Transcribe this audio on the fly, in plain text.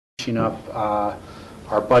finishing up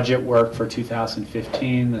our budget work for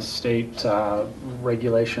 2015. The state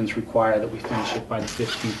regulations require that we finish it by the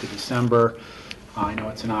 15th of December. I know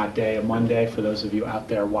it's an odd day, a Monday, for those of you out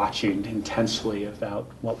there watching intensely about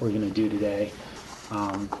what we're going to do today.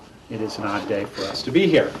 It is an odd day for us to be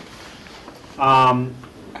here.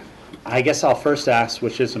 I guess I'll first ask,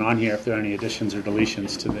 which isn't on here, if there are any additions or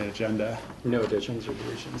deletions to the agenda. No additions or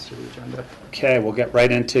deletions to the agenda. Okay, we'll get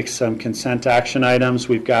right into some consent action items.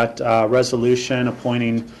 We've got a resolution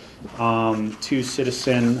appointing 2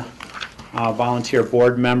 citizen volunteer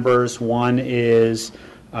board members. One is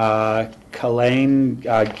Kalaine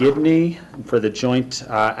Gibney for the joint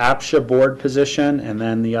APSHA board position, and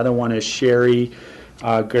then the other one is Sherry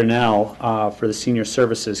Grinnell for the Senior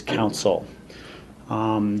Services Council.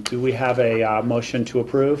 Do we have a motion to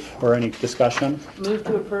approve or any discussion? Move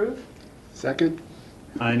to approve. Second.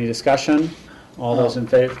 Any discussion? All those in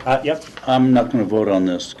favor? Yep. I'm not going to vote on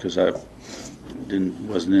this because I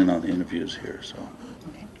wasn't in on the interviews here. So.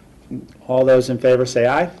 All those in favor say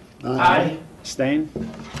aye. Aye. Abstain?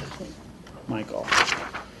 Michael.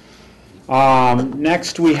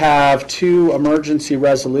 Next we have 2 emergency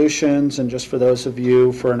resolutions, and just for those of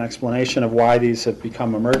you, for an explanation of why these have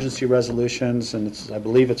become emergency resolutions, and I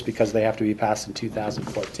believe it's because they have to be passed in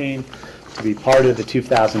 2014 to be part of the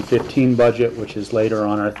 2015 budget, which is later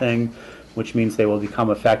on our thing, which means they will become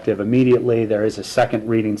effective immediately. There is a second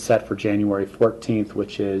reading set for January 14th,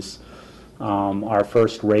 which is our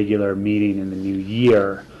first regular meeting in the new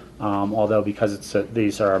year, although because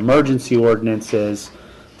these are emergency ordinances,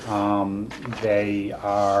 they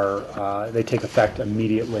take effect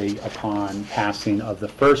immediately upon passing of the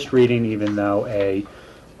first reading, even though a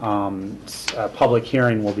public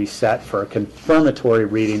hearing will be set for a confirmatory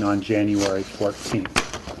reading on January 14th.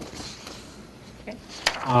 Okay.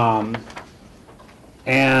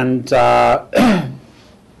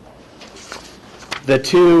 The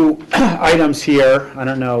 2 items here, I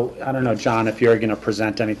don't know, John, if you're going to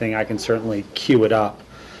present anything, I can certainly cue it up.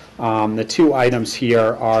 The 2 items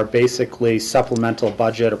here are basically supplemental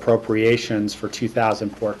budget appropriations for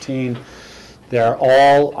 2014. They're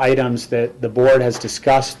all items that the board has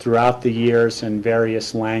discussed throughout the years in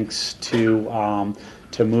various lengths to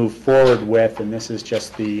move forward with, and this is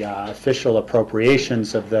just the official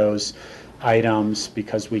appropriations of those items,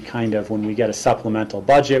 because we kind of, when we get a supplemental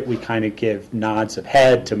budget, we kind of give nods of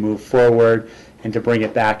head to move forward and to bring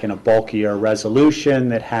it back in a bulkier resolution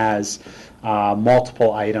that has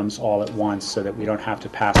multiple items all at once so that we don't have to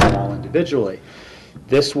pass them all individually.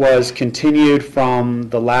 This was continued from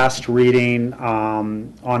the last reading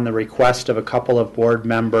on the request of a couple of board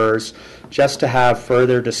members, just to have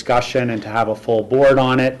further discussion and to have a full board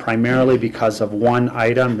on it, primarily because of one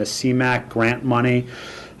item, the CMAQ grant money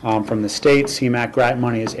from the state. CMAQ grant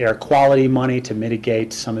money is air quality money to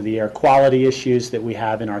mitigate some of the air quality issues that we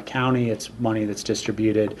have in our county. It's money that's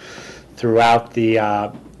distributed throughout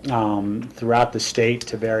the state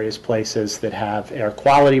to various places that have air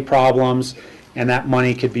quality problems, and that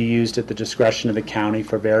money could be used at the discretion of the county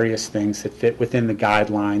for various things that fit within the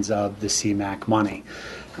guidelines of the CMAQ money.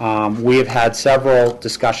 We have had several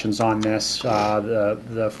discussions on this.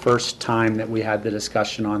 The first time that we had the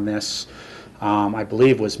discussion on this, I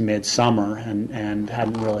believe, was midsummer, and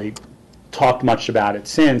hadn't really talked much about it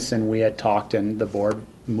since, and we had talked, and the board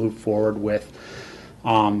moved forward with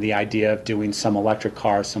the idea of doing some electric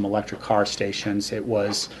car stations. It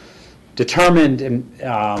was determined,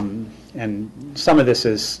 and some of this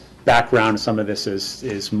is background, some of this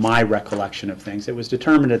is my recollection of things. It was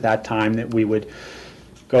determined at that time that we would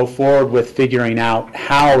go forward with figuring out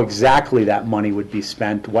how exactly that money would be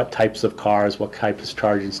spent, what types of cars, what types of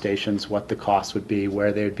charging stations, what the cost would be,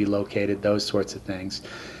 where they would be located, those sorts of things.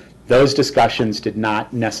 Those discussions did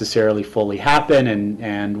not necessarily fully happen,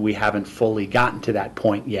 and we haven't fully gotten to that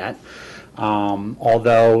point yet.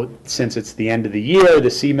 Although, since it's the end of the year, the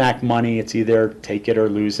CMAQ money, it's either take it or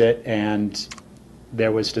lose it, and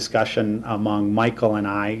there was discussion among Michael and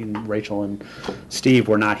I, and Rachel and Steve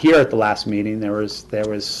were not here at the last meeting. There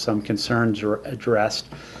was some concerns addressed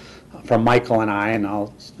from Michael and I, and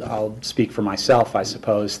I'll speak for myself, I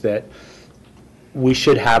suppose, that we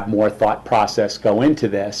should have more thought process go into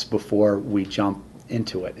this before we jump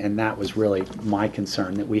into it. And that was really my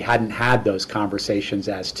concern, that we hadn't had those conversations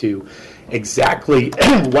as to exactly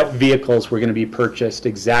what vehicles were going to be purchased,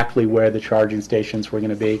 exactly where the charging stations were going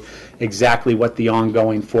to be, exactly what the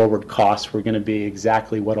ongoing forward costs were going to be,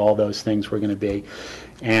 exactly what all those things were going to be.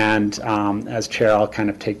 And as chair, I'll kind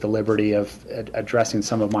of take the liberty of addressing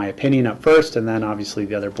some of my opinion up first, and then obviously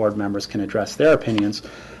the other board members can address their opinions.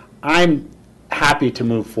 I'm happy to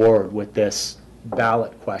move forward with this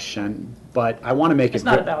ballot question, but I want to make it. It's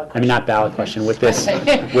not a ballot I mean, not ballot question, with this,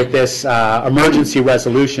 with this emergency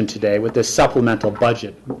resolution today, with this supplemental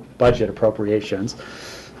budget appropriations.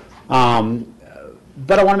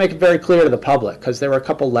 But I want to make it very clear to the public, because there were a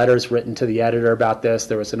couple letters written to the editor about this.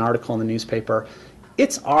 There was an article in the newspaper.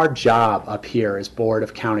 It's our job up here as Board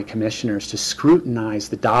of County Commissioners to scrutinize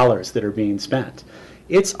the dollars that are being spent.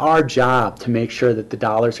 It's our job to make sure that the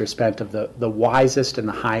dollars are spent of the wisest and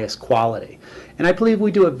the highest quality. And I believe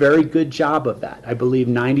we do a very good job of that. I believe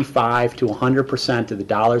 95 to 100% of the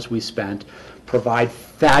dollars we spent provide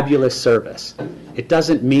fabulous service. It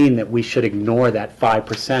doesn't mean that we should ignore that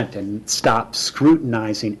 5% and stop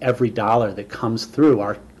scrutinizing every dollar that comes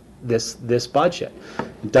through this budget.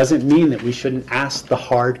 It doesn't mean that we shouldn't ask the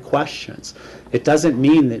hard questions. It doesn't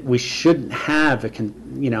mean that we shouldn't have,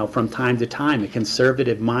 from time to time, a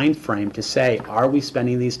conservative mind frame to say, are we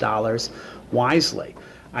spending these dollars wisely?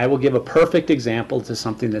 I will give a perfect example to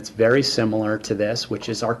something that's very similar to this, which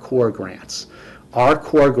is our core grants. Our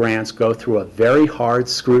core grants go through a very hard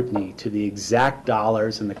scrutiny to the exact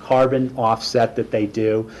dollars and the carbon offset that they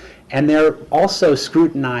do, and they're also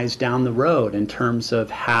scrutinized down the road in terms of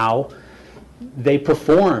how they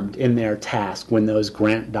performed in their task when those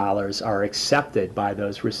grant dollars are accepted by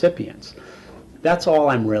those recipients. That's all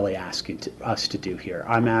I'm really asking us to do here.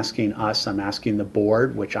 I'm asking the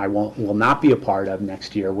board, which I will not be a part of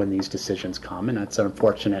next year when these decisions come, and it's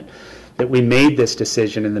unfortunate that we made this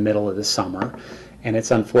decision in the middle of the summer, and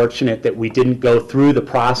it's unfortunate that we didn't go through the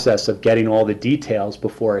process of getting all the details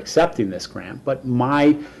before accepting this grant. But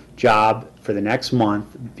my job for the next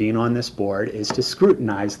month, being on this board, is to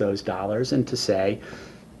scrutinize those dollars and to say,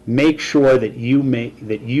 make sure that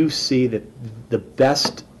you see that the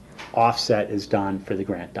best offset is done for the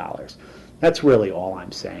grant dollars. That's really all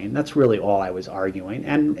I'm saying. That's really all I was arguing.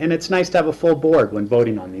 And it's nice to have a full board when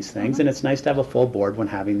voting on these things, and it's nice to have a full board when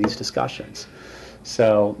having these discussions.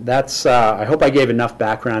 So that's, I hope I gave enough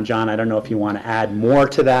background, John. I don't know if you want to add more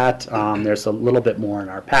to that. There's a little bit more in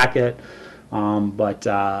our packet.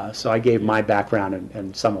 So I gave my background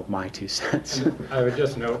and some of my 2 cents. I would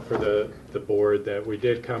just note for the board that we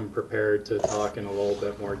did come prepared to talk in a little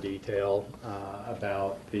bit more detail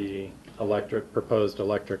about the proposed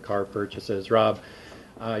electric car purchases. Rob,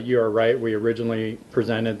 you are right. We originally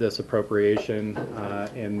presented this appropriation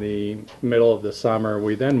in the middle of the summer.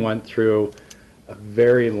 We then went through a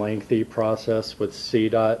very lengthy process with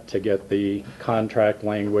CDOT to get the contract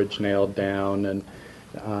language nailed down, and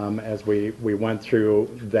as we went through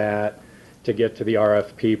that to get to the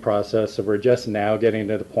RFP process. So we're just now getting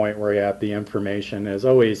to the point where we have the information. As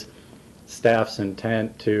always, staff's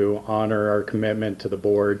intent to honor our commitment to the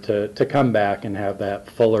board to come back and have that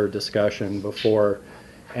fuller discussion before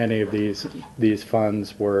any of these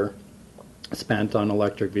funds were spent on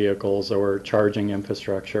electric vehicles or charging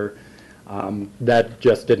infrastructure. That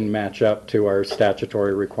just didn't match up to our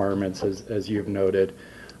statutory requirements, as you've noted.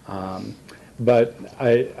 But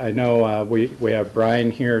I know we have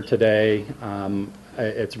Brian here today.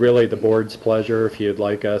 It's really the board's pleasure if you'd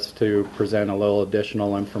like us to present a little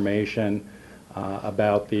additional information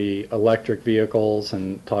about the electric vehicles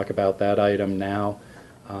and talk about that item now.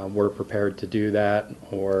 We're prepared to do that,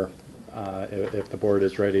 or if the board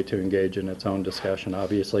is ready to engage in its own discussion,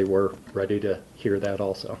 obviously we're ready to hear that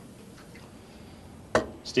also.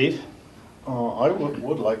 Steve? I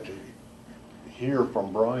would like to hear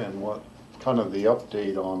from Brian what kind of the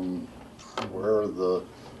update on where the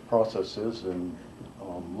process is in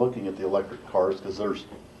looking at the electric cars, because there's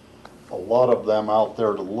a lot of them out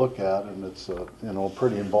there to look at, and it's a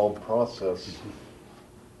pretty involved process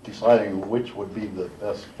deciding which would be the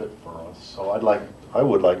best fit for us. So I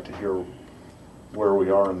would like to hear where we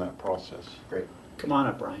are in that process. Great. Come on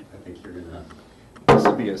up, Brian. I think you're gonna, this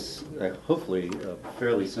will be hopefully a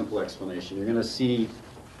fairly simple explanation. You're gonna see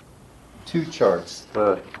 2 charts.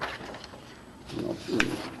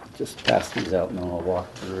 Just pass these out and then I'll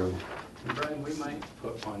walk through. Brian, we might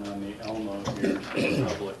put one on the Elmo here so the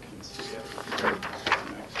public can see it. An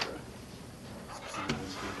extra.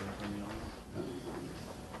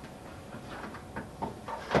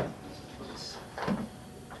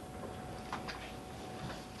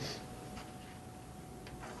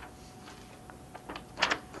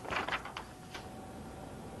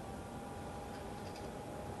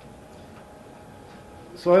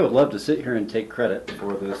 So I would love to sit here and take credit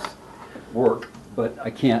for this work, but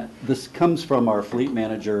I can't. This comes from our fleet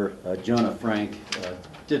manager, Jonah Frank,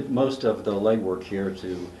 did most of the legwork here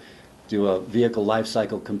to do a vehicle life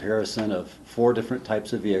cycle comparison of 4 different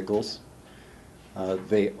types of vehicles.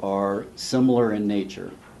 They are similar in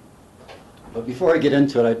nature. But before I get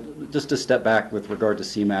into it, just to step back with regard to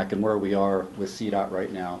CMAQ and where we are with CDOT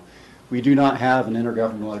right now. We do not have an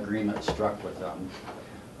intergovernmental agreement struck with them.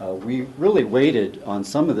 We really waited on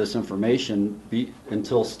some of this information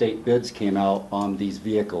until state bids came out on these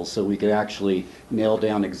vehicles so we could actually nail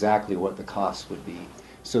down exactly what the costs would be.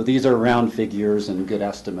 So these are round figures and good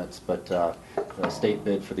estimates, but the state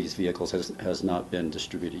bid for these vehicles has not been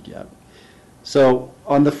distributed yet. So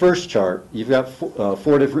on the first chart, you've got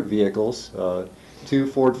four different vehicles, 2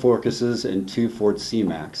 Ford Focuses and 2 Ford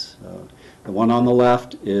C-Max. The one on the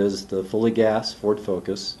left is the fully gas Ford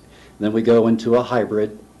Focus. Then we go into a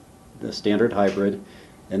hybrid, the standard hybrid,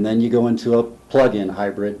 and then you go into a plug-in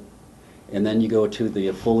hybrid, and then you go to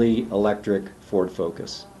the fully electric Ford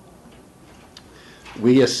Focus.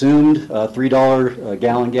 We assumed $3 a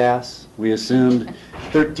gallon gas. We assumed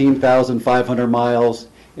 13,500 miles.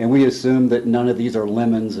 And we assume that none of these are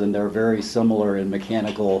lemons and they're very similar in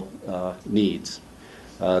mechanical needs.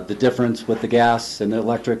 The difference with the gas and the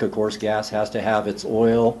electric, of course, gas has to have its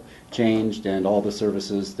oil changed and all the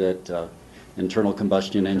services that internal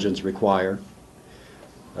combustion engines require.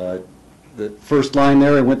 The first line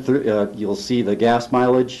there I went through, you'll see the gas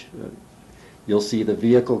mileage. You'll see the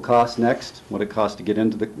vehicle cost next, what it costs to get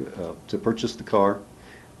into the, to purchase the car.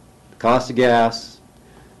 The cost of gas,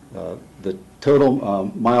 the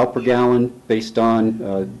total mile per gallon based on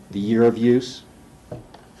the year of use,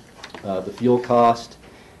 the fuel cost,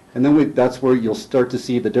 and then that's where you'll start to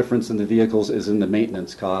see the difference in the vehicles is in the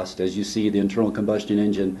maintenance cost. As you see, the internal combustion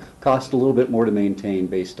engine costs a little bit more to maintain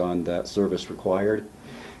based on that service required.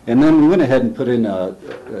 And then we went ahead and put in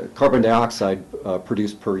carbon dioxide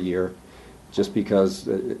produced per year, just because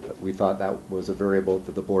we thought that was a variable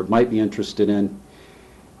that the board might be interested in.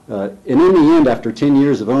 And in the end, after 10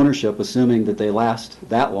 years of ownership, assuming that they last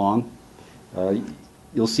that long,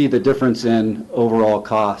 you'll see the difference in overall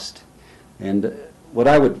cost. And what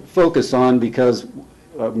I would focus on, because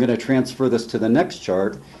I'm going to transfer this to the next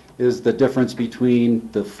chart, is the difference between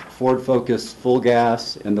the Ford Focus full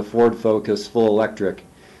gas and the Ford Focus full electric.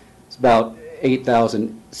 It's about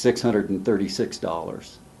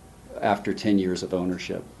 $8,636 after 10 years of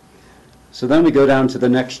ownership. So then we go down to the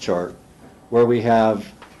next chart, where we have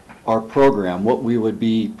our program, what we would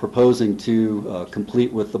be proposing to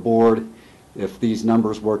complete with the board if these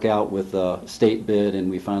numbers work out with a state bid and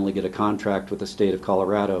we finally get a contract with the state of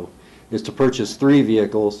Colorado, is to purchase 3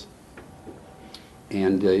 vehicles,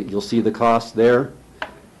 and you'll see the cost there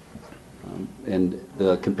and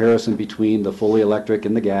the comparison between the fully electric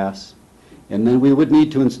and the gas. And then we would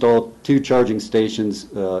need to install 2 charging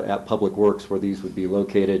stations at Public Works where these would be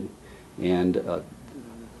located, and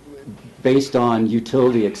based on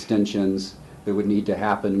utility extensions that would need to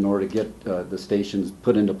happen in order to get the stations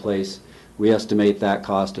put into place, we estimate that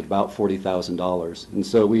cost at about $40,000. And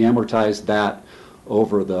so we amortize that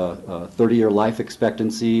over the 30-year life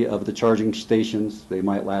expectancy of the charging stations. They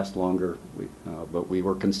might last longer, but we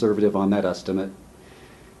were conservative on that estimate.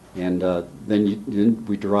 And then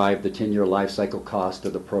we derive the 10-year life cycle cost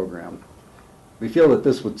of the program. We feel that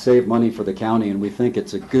this would save money for the county, and we think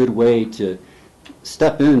it's a good way to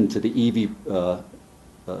step into the EV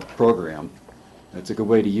program. It's a good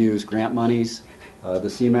way to use grant monies. The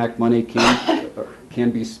CMAQ money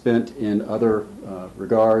can be spent in other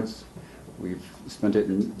regards. We've spent it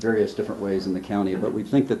in various different ways in the county, but we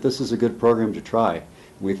think that this is a good program to try.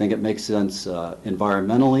 We think it makes sense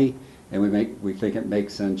environmentally, and we think it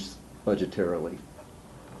makes sense budgetarily.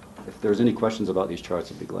 If there's any questions about these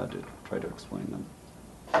charts, I'd be glad to try to explain them.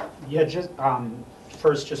 Yeah, just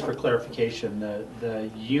first, just for clarification,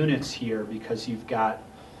 the units here, because you've got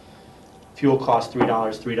fuel cost $3,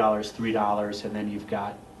 $3, $3, and then you've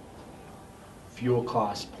got fuel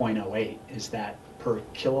cost 0.08. Is that per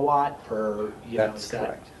kilowatt, per, you know, That's is that,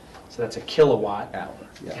 correct. so that's a kilowatt Hour,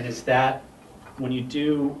 yeah. And is that, when you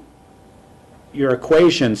do your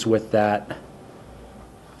equations with that,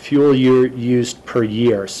 fuel you're used per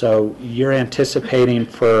year, so you're anticipating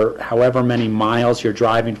for however many miles you're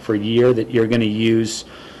driving for a year that you're going to use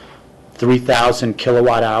 3,000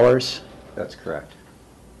 kilowatt hours? That's correct.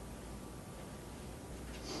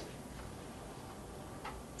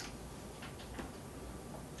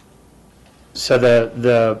 So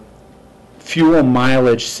the fuel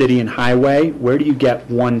mileage city and highway, where do you get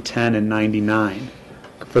 110 and 99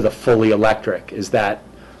 for the fully electric? Is that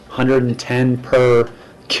 110 per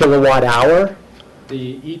kilowatt hour?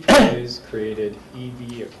 The EPA's created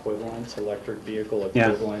EV equivalents, electric vehicle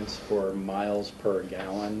equivalents, for miles per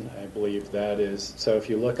gallon. I believe that is, so if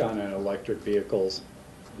you look on an electric vehicle's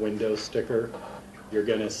window sticker, you're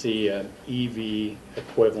going to see an EV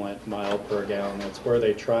equivalent mile per gallon. That's where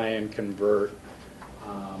they try and convert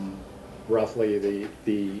roughly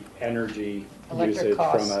the energy Electric usage from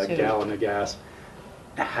costs, a too. gallon of gas.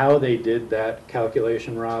 How they did that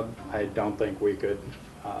calculation, Rob, I don't think we could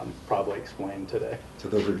probably explain today. So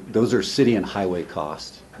those are city and highway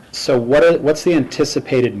costs. So what's the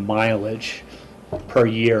anticipated mileage per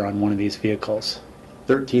year on one of these vehicles?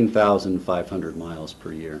 13,500 miles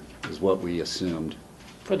per year is what we assumed.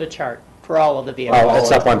 For the chart, for all of the vehicles. Oh,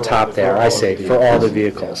 it's up on top there, I see, for all the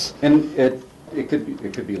vehicles. And it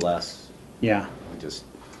could be less. Yeah. We just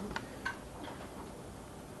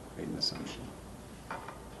made an assumption.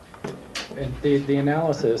 And the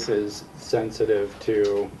analysis is sensitive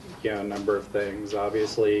to, a number of things.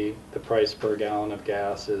 Obviously, the price per gallon of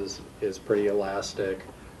gas is pretty elastic.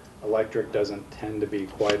 Electric doesn't tend to be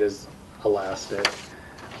quite as elastic.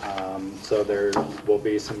 So there will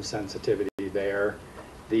be some sensitivity there.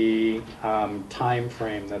 The time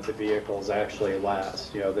frame that the vehicles actually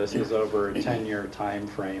last, this is over a 10-year time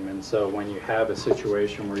frame, and so when you have a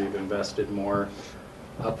situation where you've invested more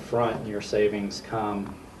up front and your savings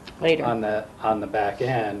come Later. on the back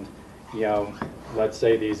end, let's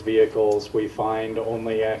say these vehicles we find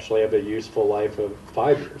only actually have a useful life of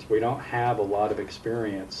 5 years. We don't have a lot of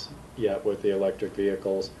experience yet with the electric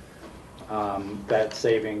vehicles. That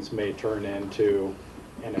savings may turn into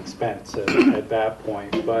an expense at that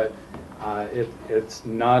point, but it's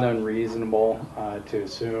not unreasonable to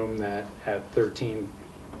assume that at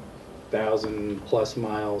 13,000 plus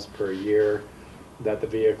miles per year that the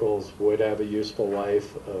vehicles would have a useful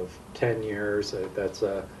life of 10 years. That's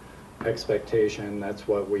a expectation. That's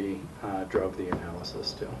what we drove the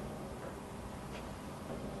analysis to.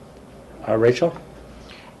 Rachel?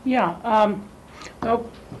 Yeah, well,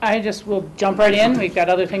 I just will jump right in. We've got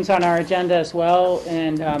other things on our agenda as well.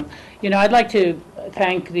 And, I'd like to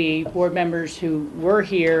thank the board members who were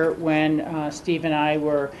here when Steve and I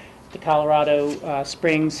were at the Colorado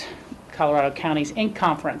Springs, Colorado Counties Inc.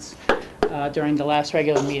 Conference during the last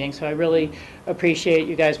regular meeting. So I really appreciate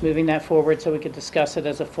you guys moving that forward so we could discuss it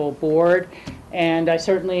as a full board. And I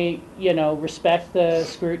certainly, respect the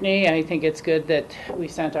scrutiny. I think it's good that we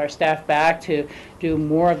sent our staff back to do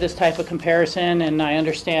more of this type of comparison. And I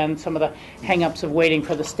understand some of the hang-ups of waiting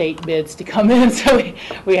for the state bids to come in. So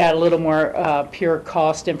we had a little more pure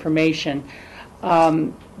cost information.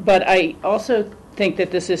 But I also think that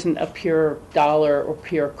this isn't a pure dollar or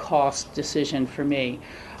pure cost decision for me.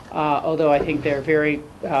 Although I think they're very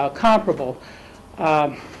comparable.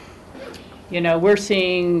 We're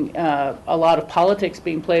seeing a lot of politics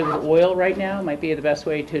being played with oil right now, might be the best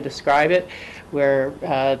way to describe it, where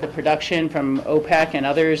the production from OPEC and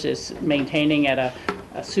others is maintaining at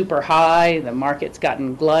a super high. The market's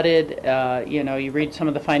gotten glutted. You read some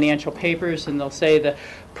of the financial papers and they'll say the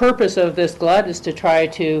purpose of this glut is to try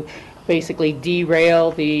to basically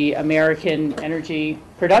derail the American energy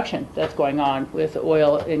production that's going on with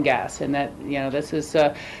oil and gas, and that this is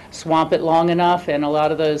swamp it long enough, and a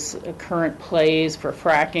lot of those current plays for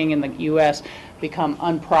fracking in the U.S. become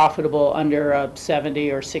unprofitable under a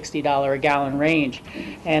 $70 or $60 a gallon range.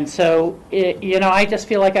 And so I just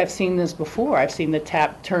feel like I've seen this before. I've seen the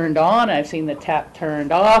tap turned on, I've seen the tap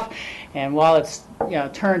turned off, and while it's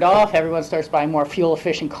turned off, everyone starts buying more fuel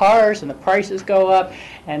efficient cars and the prices go up.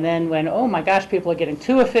 And then when, oh my gosh, people are getting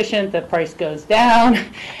too efficient, the price goes down.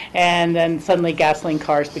 And then suddenly gasoline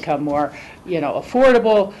cars become more,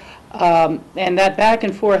 affordable. And that back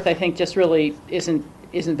and forth, I think, just really isn't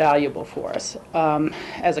valuable for us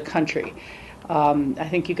as a country. I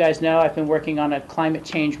think you guys know I've been working on a climate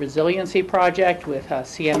change resiliency project with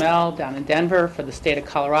CML down in Denver for the state of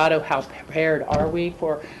Colorado. How prepared are we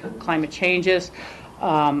for climate changes?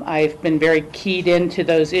 I've been very keyed into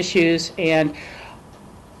those issues, and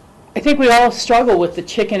I think we all struggle with the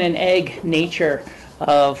chicken and egg nature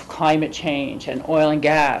of climate change and oil and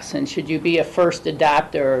gas, and should you be a first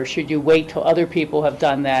adapter or should you wait till other people have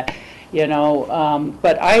done that?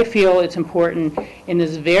 But I feel it's important in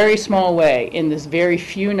this very small way, in this very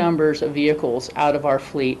few numbers of vehicles out of our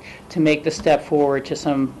fleet, to make the step forward to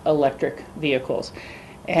some electric vehicles.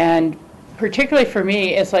 And particularly for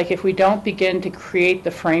me, it's like if we don't begin to create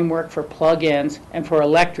the framework for plug-ins and for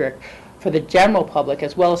electric, for the general public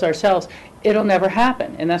as well as ourselves, it'll never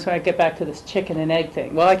happen. And that's why I get back to this chicken and egg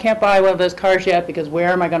thing. Well, I can't buy one of those cars yet because where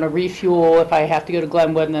am I going to refuel if I have to go to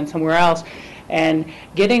Glenwood and then somewhere else? And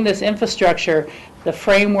getting this infrastructure, the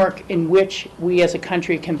framework in which we as a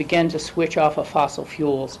country can begin to switch off of fossil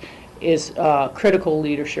fuels is a critical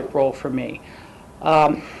leadership role for me.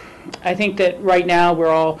 I think that right now we're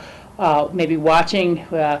all maybe watching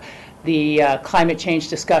the climate change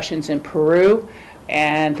discussions in Peru.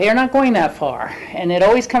 And they're not going that far. And it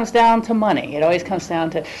always comes down to money. It always comes down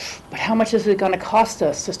to, but how much is it going to cost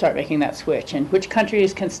us to start making that switch? And which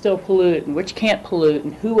countries can still pollute and which can't pollute?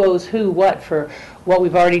 And who owes who what for what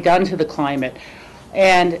we've already done to the climate?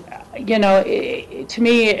 And, you know, to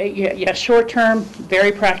me, yeah, short term,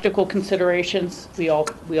 very practical considerations. We all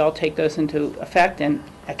take those into effect and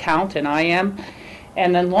account, and I am.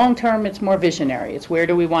 And then long term, it's more visionary. It's where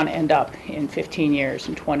do we want to end up in 15 years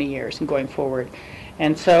and 20 years and going forward.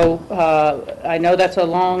 And so I know that's a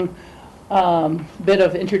long bit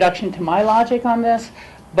of introduction to my logic on this,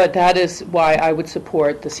 but that is why I would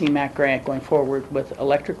support the CMAQ grant going forward with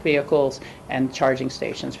electric vehicles and charging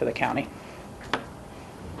stations for the county.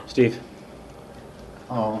 Steve?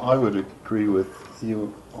 I would agree with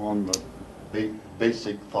you on the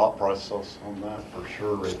basic thought process on that for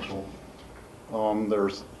sure, Rachel.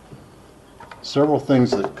 There's several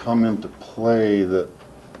things that come into play that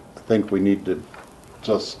I think we need to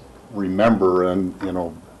just remember and, you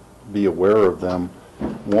know, be aware of them.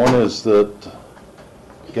 One is that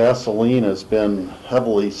gasoline has been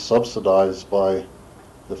heavily subsidized by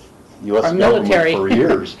the U.S. Our government military. for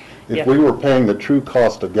years. If Yeah. we were paying the true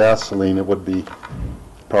cost of gasoline, it would be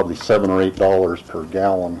probably $7 or $8 per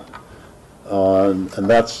gallon. And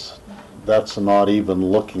that's not even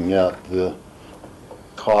looking at the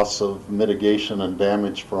costs of mitigation and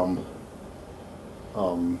damage from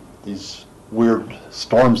these weird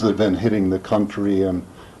storms that have been hitting the country and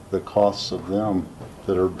the costs of them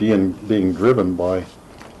that are being driven by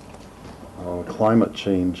climate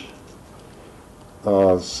change.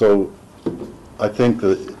 So I think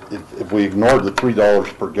that if we ignore the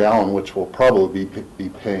 $3 per gallon, which we'll probably be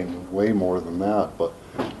paying way more than that, but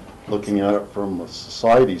looking at it from a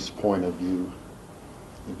society's point of view,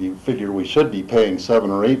 if you figure we should be paying $7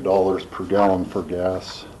 or $8 per gallon for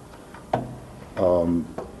gas,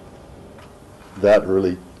 that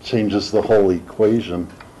really changes the whole equation.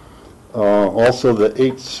 Also, the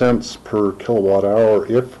 8 cents per kilowatt hour,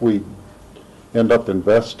 if we end up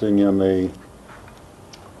investing in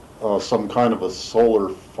some kind of a solar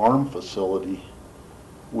farm facility,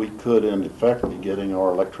 we could in effect be getting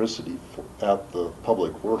our electricity at the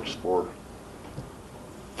public works for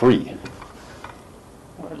free.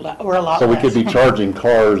 Or a lot So we less. could be charging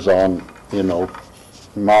cars on, you know,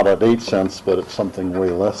 not at 8 cents, but at something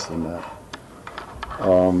way less than that.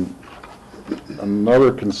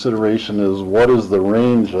 Another consideration is what is the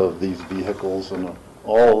range of these vehicles, and an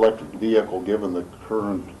all-electric vehicle, given the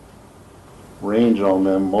current range on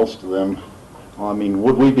them, most of them, I mean,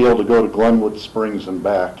 would we be able to go to Glenwood Springs and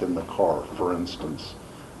back in the car, for instance?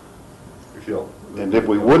 And if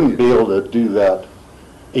we wouldn't be able to do that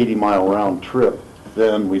 80-mile round trip,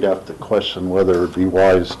 then we'd have to question whether it'd be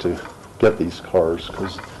wise to get these cars,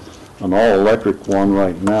 because an all-electric one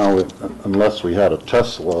right now, unless we had a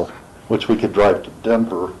Tesla, which we could drive to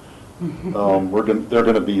Denver, they're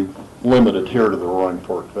going to be limited here to the Roaring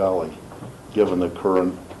Fork Valley, given the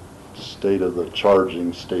current state of the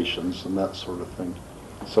charging stations and that sort of thing.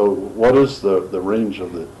 So what is the range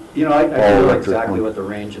of the You know, I don't know all-electric exactly one? what the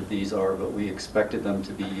range of these are, but we expected them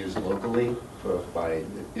to be used locally by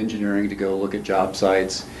engineering to go look at job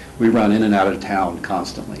sites. We run in and out of town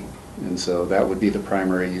constantly, and so that would be the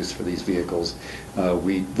primary use for these vehicles.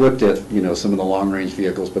 We looked at, you know, some of the long-range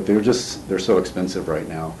vehicles, but they're so expensive right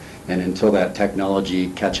now. And until that technology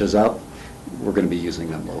catches up, we're going to be using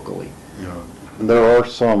them locally. And there are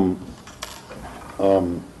some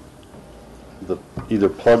either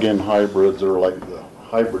plug-in hybrids or like the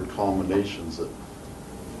hybrid combinations that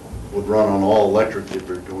would run on all electric if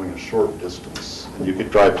you're going a short distance. And you could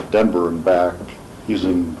drive to Denver and back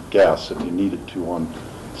using gas if you needed to on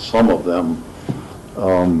some of them.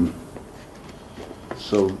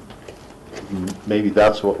 So maybe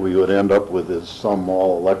that's what we would end up with, is some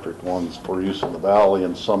all-electric ones for use in the valley,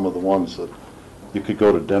 and some of the ones that you could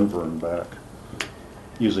go to Denver and back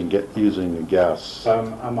using a gas.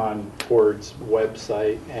 I'm on Ford's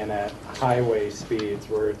website, and at highway speeds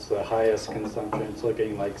where it's the highest consumption, it's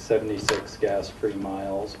looking like 76 gas-free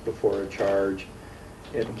miles before a charge.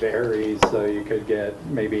 It varies, so you could get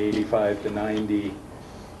maybe 85 to 90,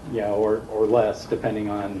 you know, or less,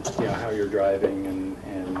 depending on, you know, how you're driving and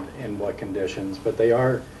in what conditions. But they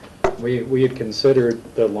are, we had considered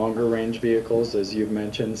the longer range vehicles, as you've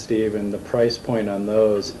mentioned, Steve, and the price point on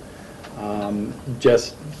those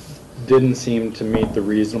just didn't seem to meet the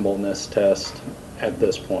reasonableness test at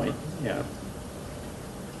this point, yeah.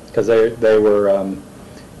 Because they were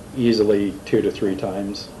easily 2 to 3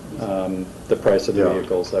 times the price of the Yeah.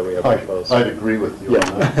 vehicles that we have proposed. I'd agree with you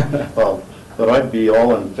on that. But I'd be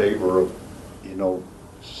all in favor of, you know,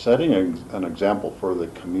 setting an example for the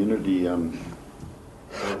community and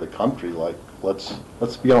for the country, like, let's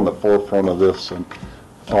be on the forefront of this, and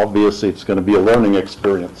obviously it's going to be a learning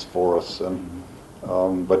experience for us, and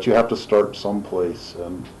but you have to start someplace,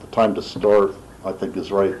 and the time to start, I think,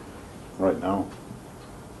 is right now.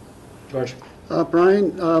 George?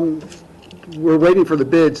 Brian, we're waiting for the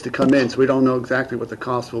bids to come in, so we don't know exactly what the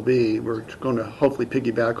cost will be. We're going to hopefully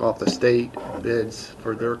piggyback off the state bids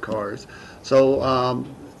for their cars. So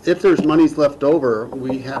if there's monies left over,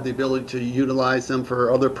 we have the ability to utilize them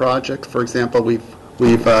for other projects. For example, we've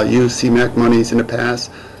used CMAQ monies in the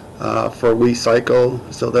past for recycle,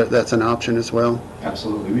 so that's an option as well.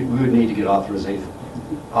 Absolutely. We would need to get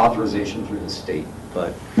authorization through the state,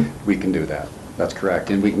 but we can do that. That's correct.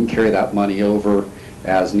 And we can carry that money over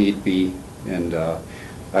as need be. And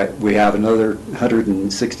we have another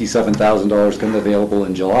 $167,000 coming available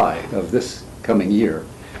in July of this coming year.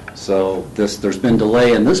 So there's been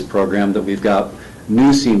delay in this program that we've got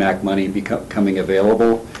new CMAQ money becoming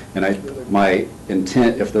available. And my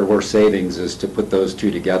intent, if there were savings, is to put those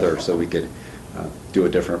two together so we could do a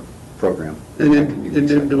different program. And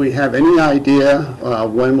then do we have any idea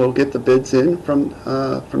when we'll get the bids in from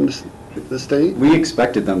the state? We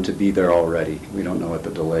expected them to be there already. We don't know what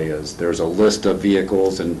the delay is. There's a list of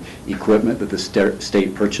vehicles and equipment that the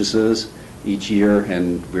state purchases each year,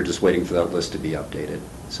 and we're just waiting for that list to be updated.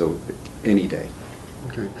 So any day.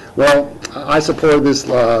 Okay. Well, I supported this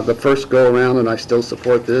the first go-around, and I still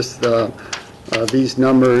support this. These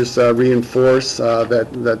numbers reinforce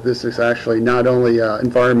that this is actually not only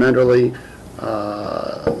environmentally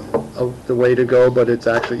the way to go, but it's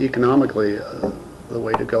actually economically the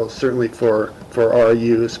way to go, certainly for our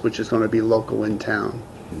use, which is going to be local in town.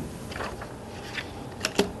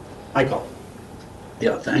 Michael?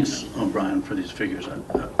 Yeah, thanks, Brian, for these figures.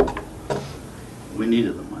 We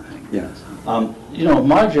needed them, I think. Yes. You know,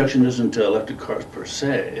 my objection isn't to electric cars per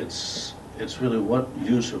se. It's really what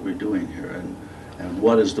use are we doing here, and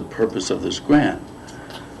what is the purpose of this grant,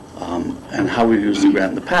 and how we've used the grant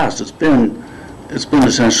in the past. It's been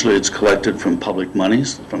essentially, it's collected from public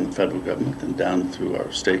monies from the federal government and down through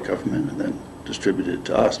our state government and then distributed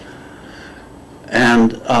to us.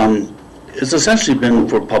 And it's essentially been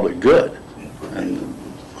for public good and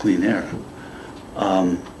clean air.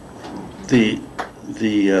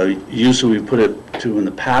 The use that we put it to in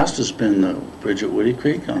the past has been the bridge at Woody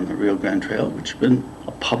Creek on the Rio Grande Trail, which has been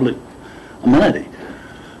a public amenity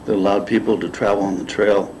that allowed people to travel on the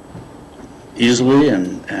trail easily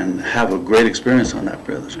and have a great experience on that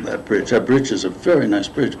bridge. That bridge is a very nice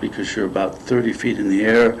bridge because you're about 30 feet in the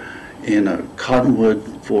air in a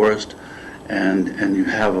cottonwood forest, and you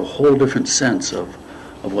have a whole different sense of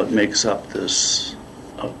what makes up this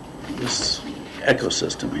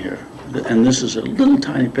ecosystem here. And this is a little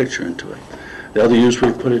tiny picture into it. The other use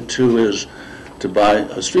we put it to is to buy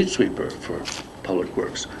a street sweeper for Public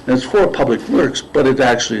Works. And it's for Public Works, but it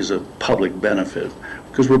actually is a public benefit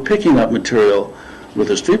because we're picking up material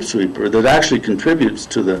with a street sweeper that actually contributes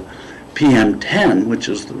to the PM10, which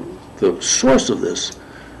is the source of this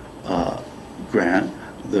grant.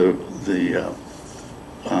 The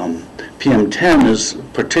PM10 is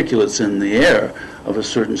particulates in the air of a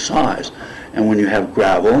certain size. And when you have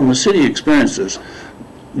gravel, and the city experiences,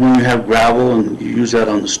 when you have gravel and you use that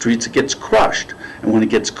on the streets, it gets crushed. And when it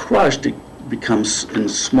gets crushed, it becomes in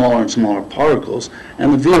smaller and smaller particles,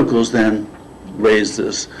 and the vehicles then raise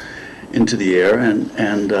this into the air, and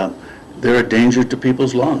they're a danger to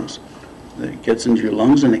people's lungs. It gets into your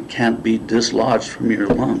lungs, and it can't be dislodged from your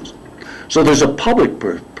lungs. So there's a public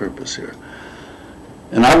purpose here.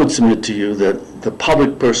 And I would submit to you that the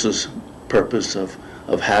public purpose of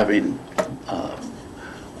having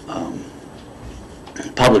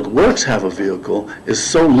Public Works have a vehicle is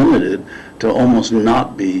so limited to almost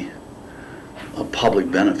not be a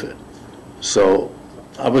public benefit. So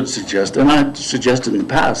I would suggest, and I suggested in the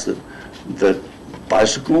past, that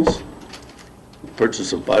bicycles,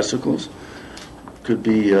 purchase of bicycles, could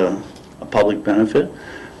be a public benefit.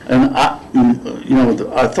 And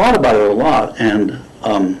I thought about it a lot, and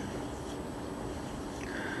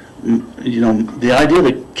the idea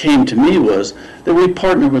that came to me was that we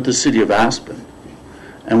partner with the city of Aspen,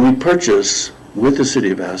 and we purchase with the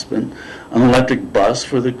city of Aspen an electric bus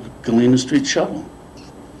for the Galena Street shuttle.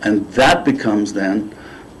 And that becomes then,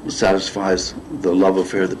 satisfies the love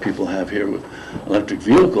affair that people have here with electric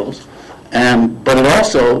vehicles, but it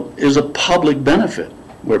also is a public benefit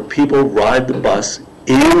where people ride the bus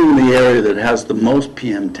in the area that has the most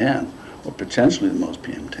PM10, or potentially the most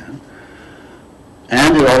PM10.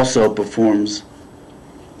 And it also performs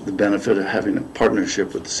the benefit of having a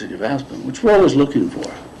partnership with the city of Aspen, which we're always looking for,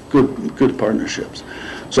 good partnerships.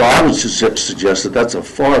 So I would suggest that that's a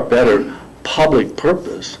far better public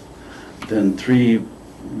purpose than 3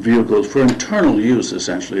 vehicles for internal use,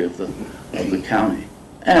 essentially, of the county.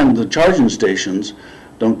 And the charging stations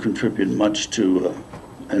don't contribute much to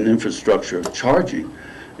an infrastructure of charging.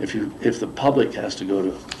 If the public has to go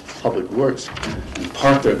to Public Works and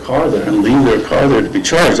park their car there and leave their car there to be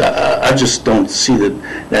charged, I just don't see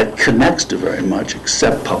that connects to very much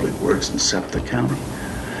except Public Works and except the county.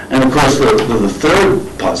 And of course, the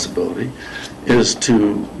third possibility is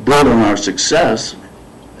to build on our success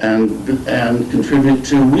and contribute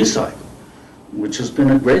to Recycle, which has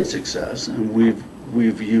been a great success, and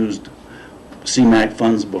we've used CMAQ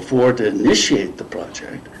funds before to initiate the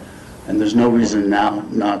project, and there's no reason now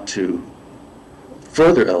not to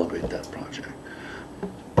further elevate that project.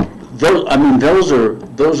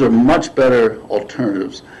 Those are much better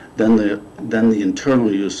alternatives than the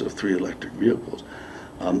internal use of 3 electric vehicles.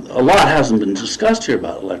 A lot hasn't been discussed here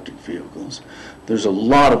about electric vehicles. There's a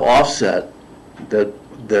lot of offset that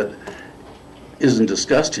isn't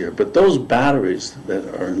discussed here, but those batteries that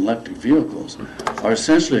are in electric vehicles are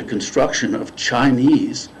essentially a construction of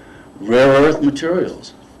Chinese rare earth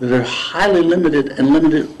materials that are highly limited and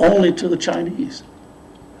limited only to the Chinese.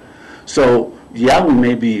 So, yeah, we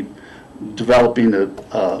may be developing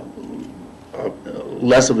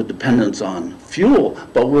less of a dependence on fuel,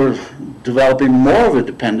 but we're developing more of a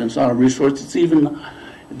dependence on a resource that's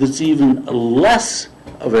even less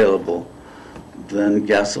available than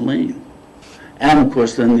gasoline. And of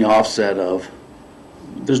course, then the offset of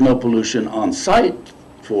there's no pollution on site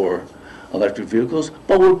for electric vehicles,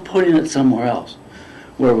 but we're putting it somewhere else.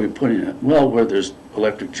 Where are we putting it? Well, where there's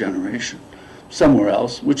electric generation. Somewhere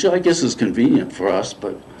else, which I guess is convenient for us,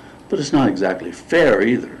 but it's not exactly fair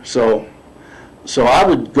either. So I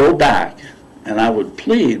would go back and I would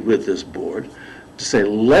plead with this board to say,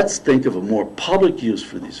 let's think of a more public use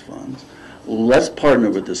for these funds. Let's partner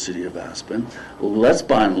with the City of Aspen. Let's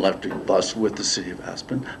buy an electric bus with the City of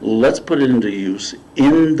Aspen. Let's put it into use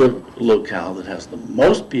in the locale that has the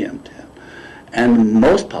most PM10 and the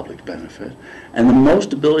most public benefit and the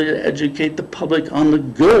most ability to educate the public on the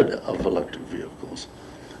good of electric vehicles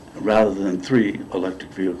rather than 3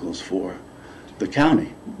 electric vehicles for the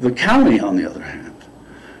county. The county, on the other hand,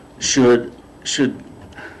 should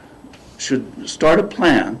start a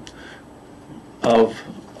plan of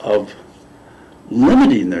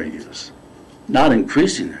limiting their use, not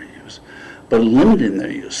increasing their use, but limiting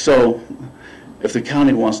their use. So if the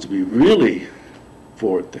county wants to be really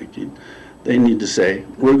forward-thinking, they need to say,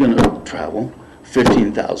 we're going to travel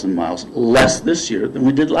 15,000 miles less this year than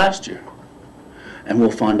we did last year. And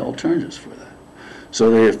we'll find alternatives for that. So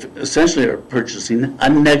they essentially are purchasing a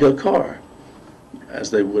nega car, as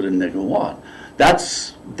they would a negawatt.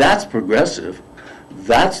 That's progressive.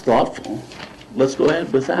 That's thoughtful. Let's go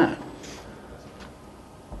ahead with that.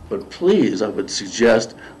 But please, I would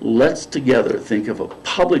suggest, let's together think of a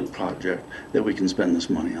public project that we can spend this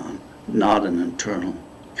money on, not an internal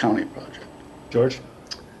county project. George?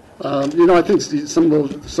 I think some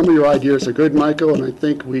of your ideas are good, Michael, and I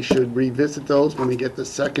think we should revisit those when we get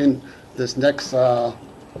this next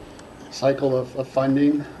cycle of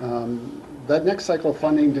funding. That next cycle of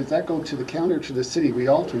funding, does that go to the county or to the city? We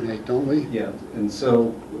alternate, don't we? Yeah, and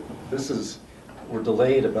so we're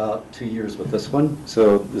delayed about 2 years with this one.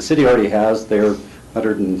 So the city already has their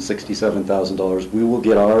 $167,000. We will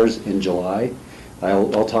get ours in July.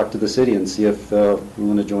 I'll talk to the city and see if we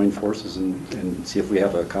want to join forces and see if we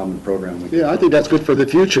have a common program. Yeah, I think that's good for the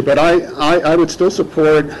future, but I would still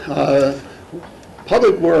support,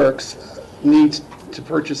 Public Works needs to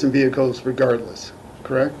purchase some vehicles regardless,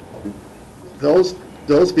 correct? Those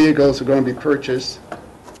vehicles are going to be purchased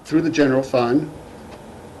through the general fund,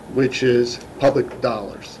 which is public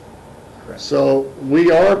dollars. Correct. So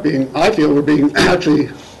I feel we're being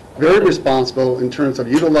actually very responsible in terms of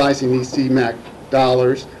utilizing these CMAQ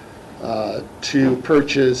dollars to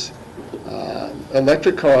purchase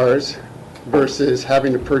electric cars versus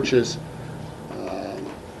having to purchase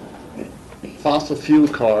fossil fuel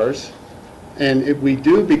cars. And if we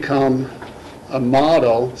do become a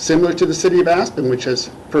model similar to the city of Aspen, which has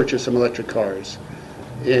purchased some electric cars,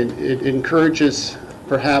 it encourages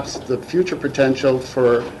perhaps the future potential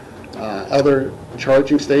for other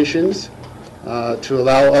charging stations to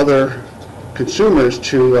allow other consumers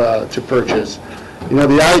to purchase.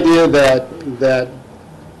 The idea that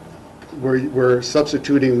we're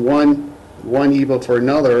substituting one EVO for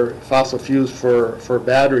another, fossil fuels for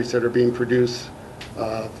batteries that are being produced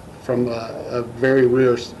from a very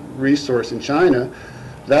rare resource in China,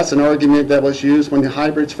 that's an argument that was used when the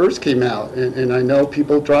hybrids first came out. And I know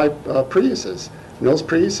people drive Priuses. And those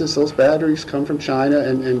Priuses, those batteries come from China,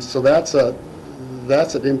 and so that's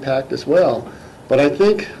that's an impact as well. But I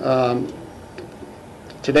think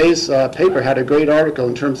today's paper had a great article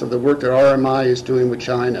in terms of the work that RMI is doing with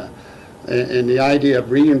China and the idea of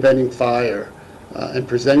reinventing fire and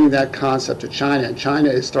presenting that concept to China. And China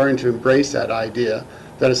is starting to embrace that idea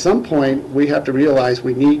that at some point we have to realize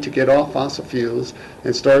we need to get off fossil fuels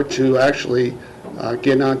and start to actually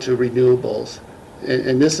get onto renewables.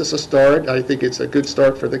 And this is a start. I think it's a good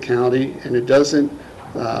start for the county, and it doesn't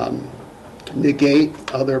negate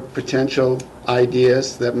other potential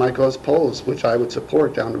ideas that Michael has posed, which I would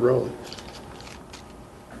support down the road.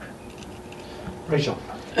 Rachel?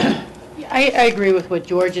 I agree with what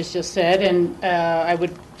George has just said, and I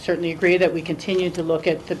would certainly agree that we continue to look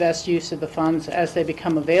at the best use of the funds as they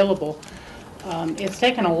become available. It's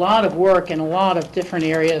taken a lot of work in a lot of different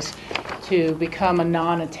areas to become a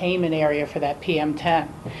non-attainment area for that PM10.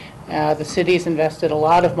 The city's invested a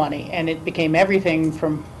lot of money, and it became everything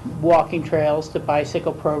from walking trails to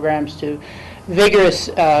bicycle programs to vigorous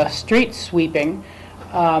street sweeping.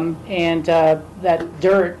 And that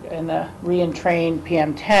dirt and the re-entrained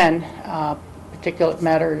PM10, particulate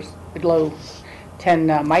matters below 10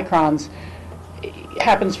 microns,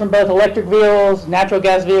 happens from both electric vehicles, natural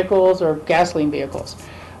gas vehicles, or gasoline vehicles.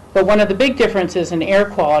 But one of the big differences in air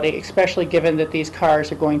quality, especially given that these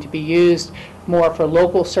cars are going to be used more for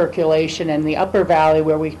local circulation in the upper valley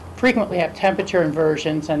where we frequently have temperature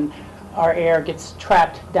inversions and our air gets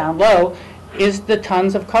trapped down low, is the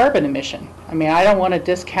tons of carbon emission. I mean, I don't want to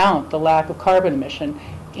discount the lack of carbon emission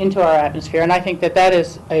into our atmosphere, and I think that that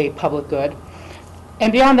is a public good.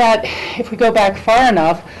 And beyond that, if we go back far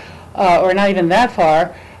enough, or not even that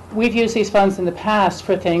far, we've used these funds in the past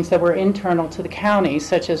for things that were internal to the county,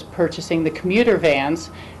 such as purchasing the commuter vans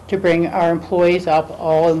to bring our employees up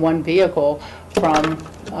all in one vehicle from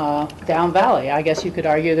down valley. I guess you could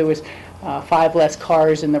argue there was 5 less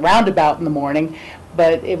cars in the roundabout in the morning,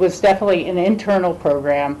 but it was definitely an internal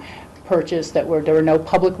program purchase there were no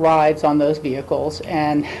public rides on those vehicles,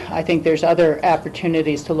 and I think there's other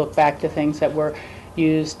opportunities to look back to things that were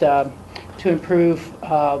used to improve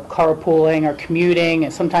carpooling or commuting,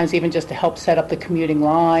 and sometimes even just to help set up the commuting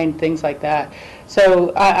line, things like that.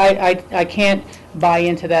 So I can't buy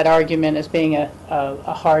into that argument as being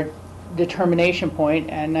a hard determination point,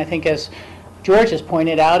 and I think as George has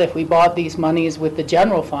pointed out, if we bought these monies with the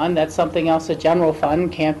general fund, that's something else the general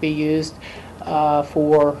fund can't be used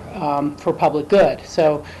for public good.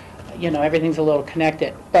 So, you know, everything's a little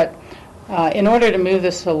connected. But in order to move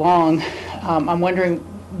this along, I'm wondering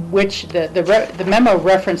which the memo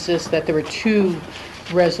references that there were 2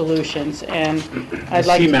 resolutions, and I'd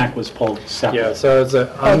like CMAQ was pulled separate. Yeah, so it's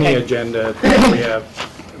on Okay. the agenda,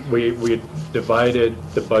 we divided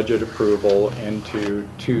the budget approval into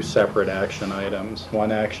 2 separate action items.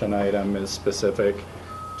 One action item is specific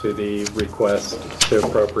to the request to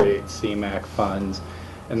appropriate CMAQ funds,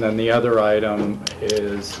 and then the other item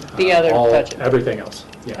is The other budget. everything else.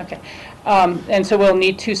 Yeah. Okay. And so we'll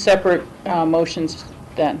need 2 separate motions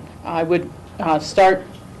then. I would start,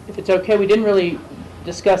 if it's okay, we didn't really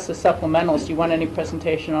discuss the supplementals. Do you want any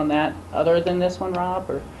presentation on that other than this one, Rob?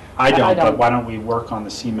 Or I don't, but why don't we work on the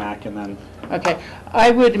CMAQ and then... Okay.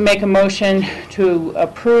 I would make a motion to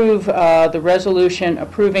approve the resolution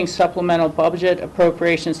approving supplemental budget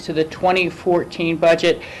appropriations to the 2014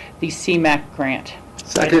 budget, the CMAQ grant.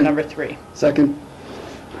 Second. Item number 3. Second.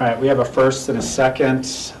 All right, we have a first and a second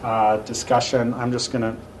discussion. I'm just going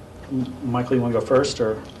to, Michael, you want to go first,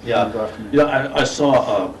 or? Yeah, you wanna go after me? you know, I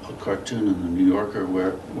saw a cartoon in the New Yorker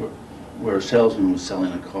where a salesman was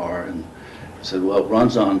selling a car and said, well, it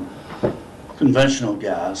runs on conventional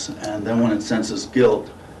gas, and then when it senses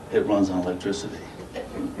guilt, it runs on electricity.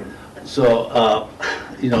 So,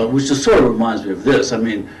 you know, which just sort of reminds me of this. I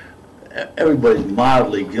mean, everybody's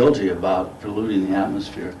mildly guilty about polluting the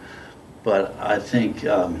atmosphere, but I think,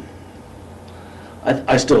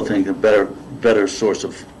 I still think a better source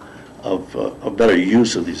of a better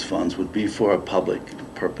use of these funds would be for a public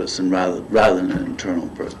purpose and rather than an internal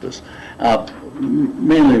purpose,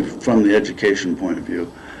 mainly from the education point of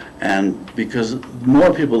view, and because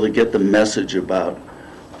more people that get the message about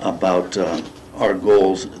our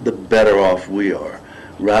goals, the better off we are,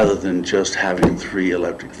 rather than just having 3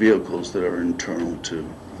 electric vehicles that are internal to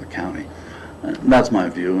the county. And that's my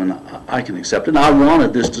view, and I can accept it. And I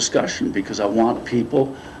wanted this discussion because I want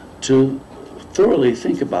people to thoroughly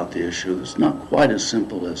think about the issue. It's not quite as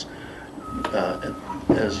simple as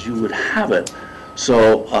you would have it.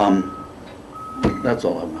 So that's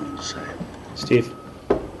all I wanted to say. Steve?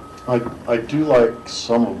 I do like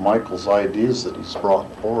some of Michael's ideas that he's brought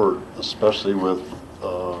forward, especially with,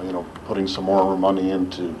 you know, putting some more money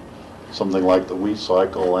into something like the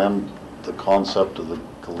WeCycle and the concept of the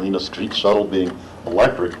Galena Street shuttle being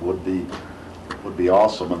electric would be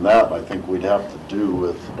awesome, and that I think we'd have to do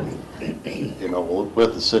with, you know,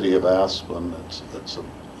 with the city of Aspen. It's a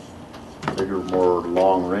bigger, more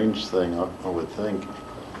long-range thing, I would think.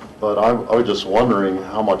 But I was just wondering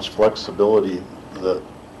how much flexibility that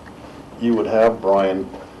you would have, Brian,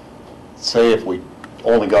 say if we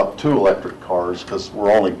only got 2 electric cars, because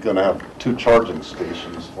we're only going to have 2 charging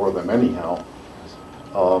stations for them anyhow,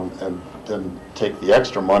 and then take the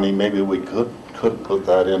extra money, maybe we could put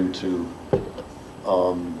that into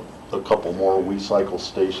a couple more WeCycle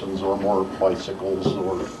stations or more bicycles,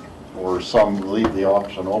 or some, leave the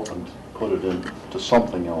option open to put it into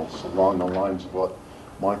something else along the lines of what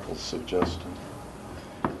Michael's suggesting.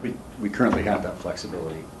 We currently have that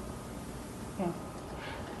flexibility.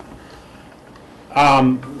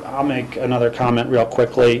 I'll make another comment real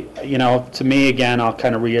quickly. You know, to me, again, I'll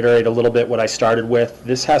kind of reiterate a little bit what I started with.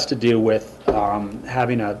 This has to do with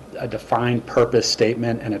having a defined purpose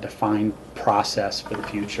statement and a defined process for the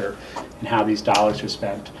future and how these dollars are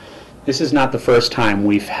spent. This is not the first time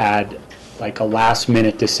we've had like a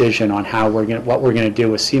last-minute decision on what we're going to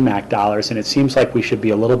do with CMAQ dollars, and it seems like we should be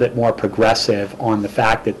a little bit more progressive on the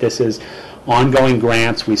fact that this is ongoing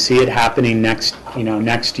grants. We see it happening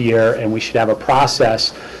next year, and we should have a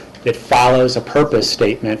process that follows a purpose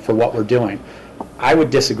statement for what we're doing. I would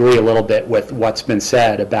disagree a little bit with what's been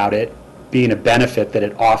said about it being a benefit that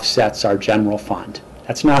it offsets our general fund.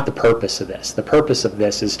 That's not the purpose of this. The purpose of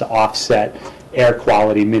this is to offset air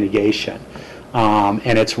quality mitigation.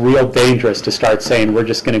 And it's real dangerous to start saying we're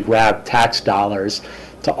just going to grab tax dollars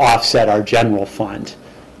to offset our general fund.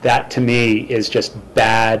 That, to me, is just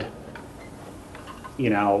bad,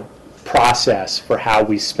 process for how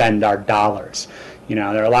we spend our dollars. There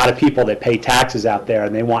are a lot of people that pay taxes out there,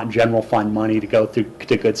 and they want general fund money to go to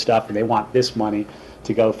good stuff, and they want this money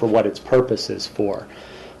to go for what its purpose is for.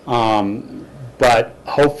 But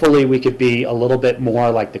hopefully we could be a little bit more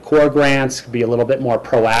like the core grants, be a little bit more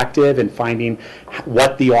proactive in finding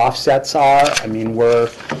what the offsets are. I mean, we're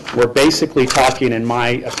basically talking, in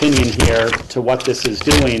my opinion here, to what this is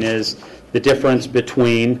doing is the difference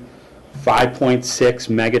between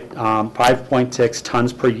 5.6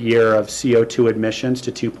 tons per year of CO2 emissions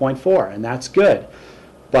to 2.4, and that's good.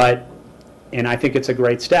 And I think it's a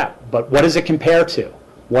great step. But what does it compare to?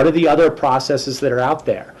 What are the other processes that are out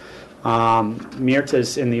there?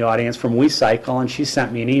 Mirta's in the audience from WeCycle, and she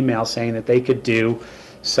sent me an email saying that they could do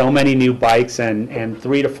so many new bikes and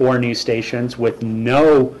 3 to 4 new stations with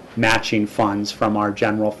no matching funds from our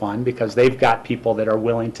general fund because they've got people that are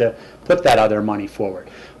willing to put that other money forward.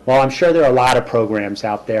 Well, I'm sure there are a lot of programs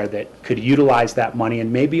out there that could utilize that money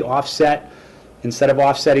and maybe offset, instead of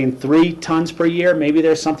offsetting 3 tons per year, maybe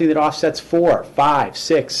there's something that offsets 4, 5,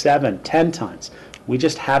 6, 7, 10 tons. We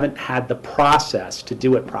just haven't had the process to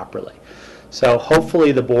do it properly. So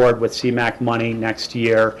hopefully the board with CMAQ money next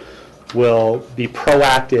year will be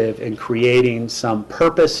proactive in creating some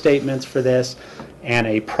purpose statements for this and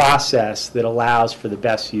a process that allows for the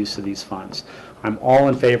best use of these funds. I'm all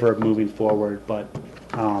in favor of moving forward, but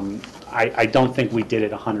I don't think we did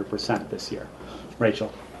it 100% this year.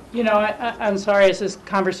 Rachel? I'm sorry, as this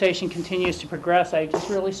conversation continues to progress, I just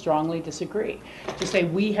really strongly disagree. To say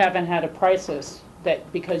we haven't had a crisis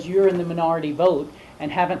that because you're in the minority vote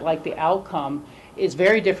and haven't liked the outcome is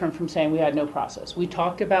very different from saying we had no process. We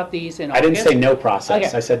talked about these in August. I didn't say no process.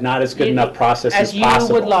 Okay. I said not as good enough process as possible. As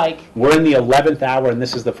you would like. We're in the 11th hour, and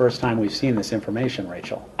this is the first time we've seen this information,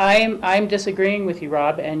 Rachel. I'm disagreeing with you,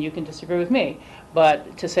 Rob, and you can disagree with me.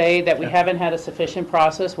 But to say that we haven't had a sufficient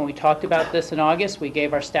process, when we talked about this in August, we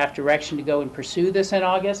gave our staff direction to go and pursue this in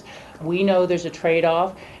August. We know there's a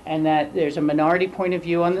trade-off and that there's a minority point of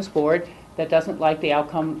view on this board that doesn't like the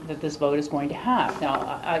outcome that this vote is going to have.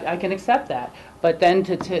 Now, I can accept that. But then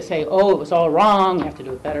to say, oh, it was all wrong, we have to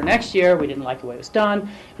do it better next year, we didn't like the way it was done,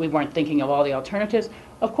 we weren't thinking of all the alternatives,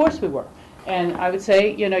 of course we were. And I would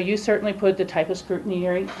say, you certainly put the type of scrutiny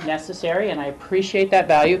necessary, and I appreciate that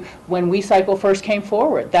value. When WeCycle first came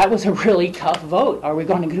forward, that was a really tough vote. Are we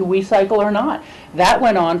going to do WeCycle or not? That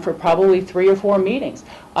went on for probably 3 or 4 meetings.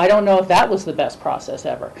 I don't know if that was the best process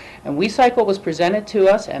ever. And WeCycle was presented to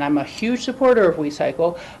us, and I'm a huge supporter of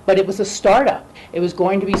WeCycle, but it was a startup. It was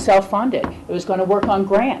going to be self-funded. It was going to work on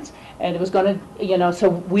grants. And it was going to, so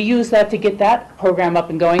we use that to get that program up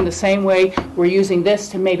and going the same way we're using this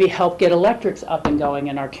to maybe help get electrics up and going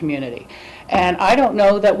in our community. And I don't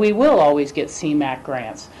know that we will always get CMAQ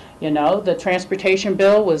grants. The transportation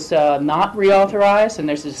bill was not reauthorized, and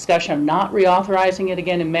there's a discussion of not reauthorizing it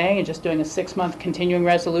again in May and just doing a 6-month continuing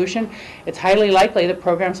resolution. It's highly likely that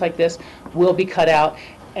programs like this will be cut out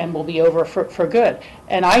and will be over for good.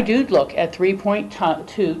 And I do look at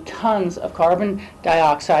 3.2 tons of carbon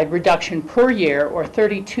dioxide reduction per year, or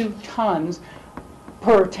 32 tons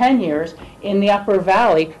per 10 years in the Upper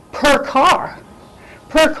Valley per car.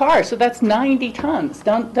 Per car, so that's 90 tons.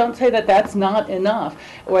 Don't say that that's not enough,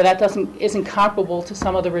 or that isn't comparable to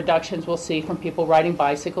some of the reductions we'll see from people riding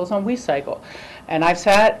bicycles on WeCycle. And I've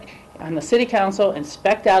sat on the city council and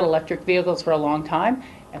spec'd out electric vehicles for a long time,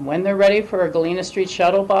 and when they're ready for a Galena Street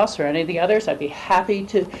shuttle bus or any of the others, I'd be happy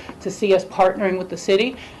to see us partnering with the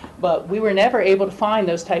city. But we were never able to find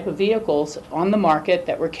those type of vehicles on the market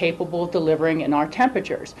that were capable of delivering in our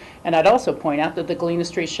temperatures. And I'd also point out that the Galena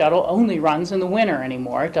Street shuttle only runs in the winter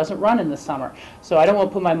anymore. It doesn't run in the summer. So I don't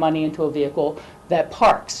want to put my money into a vehicle that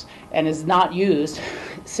parks and is not used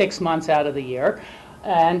 6 months out of the year.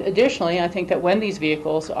 And additionally, I think that when these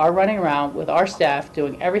vehicles are running around with our staff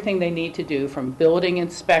doing everything they need to do, from building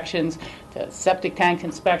inspections to septic tank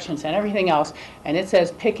inspections and everything else, and it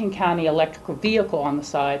says Pickens County electrical vehicle on the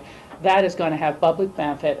side, that is going to have public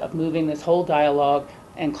benefit of moving this whole dialogue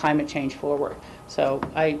and climate change forward. So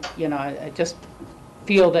I just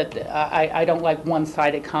feel that I don't like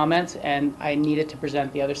one-sided comments, and I needed to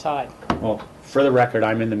present the other side. Well, for the record,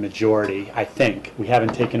 I'm in the majority, I think. We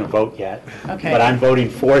haven't taken a vote yet. Okay. But I'm voting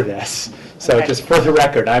for this. So Okay. just for the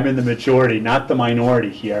record, I'm in the majority, not the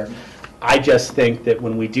minority here. I just think that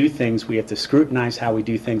when we do things, we have to scrutinize how we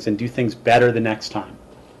do things and do things better the next time.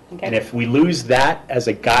 Okay. And if we lose that as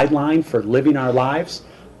a guideline for living our lives,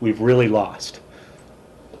 we've really lost.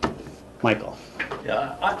 Michael.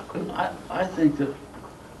 Yeah, I think that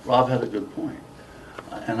Rob had a good point.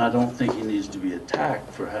 And I don't think he needs to be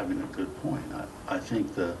attacked for having a good point. I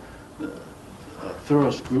think the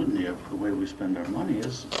thorough scrutiny of the way we spend our money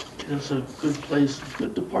is a good place,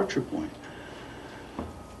 good departure point.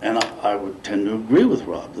 And I would tend to agree with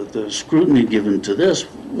Rob that the scrutiny given to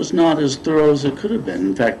this was not as thorough as it could have been.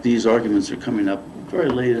 In fact, these arguments are coming up very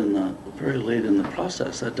late in the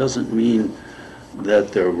process. That doesn't mean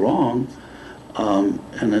that they're wrong,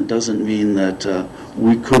 and it doesn't mean that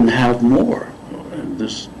we couldn't have more.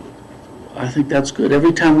 I think that's good.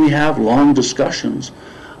 Every time we have long discussions,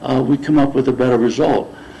 we come up with a better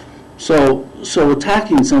result. So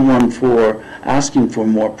attacking someone for asking for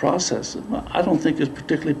more process, I don't think is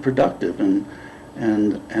particularly productive, and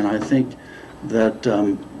I think that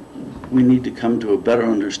we need to come to a better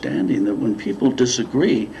understanding that when people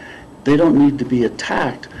disagree, they don't need to be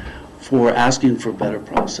attacked for asking for better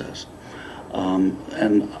process.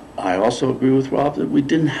 And I also agree with Rob that we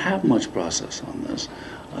didn't have much process on this.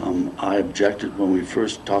 I objected when we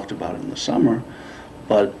first talked about it in the summer,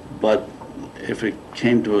 but if it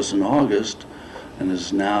came to us in August and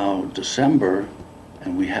is now December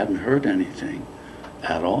and we hadn't heard anything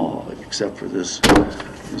at all except for this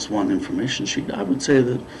one information sheet, I would say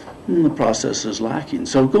that the process is lacking.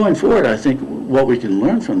 So going forward, I think what we can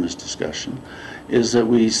learn from this discussion is that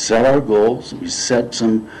we set our goals, we set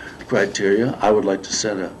some criteria. I would like to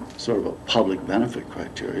set a sort of a public benefit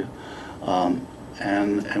criteria,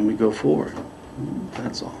 and we go forward.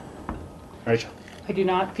 That's all. Rachel. I do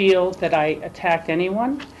not feel that I attacked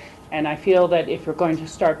anyone, and I feel that if you're going to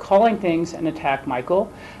start calling things an attack,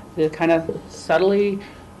 Michael, the kind of subtly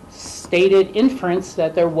stated inference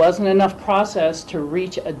that there wasn't enough process to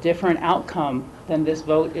reach a different outcome than this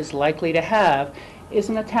vote is likely to have is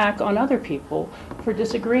an attack on other people for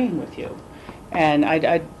disagreeing with you. And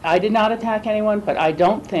I did not attack anyone, but I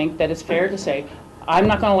don't think that it's fair to say, I'm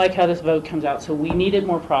not going to like how this vote comes out, so we needed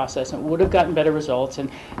more process and would have gotten better results,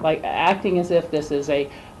 and like acting as if this is a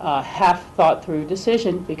half thought through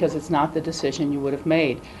decision, because it's not the decision you would have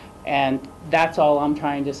made. And that's all I'm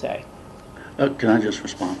trying to say. Can I just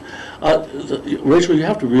respond? Rachel, you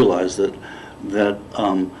have to realize that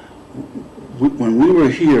when we were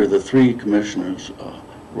here, the three commissioners,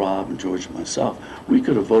 Rob and George and myself, we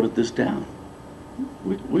could have voted this down.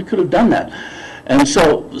 We could have done that. And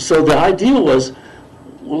so the idea was,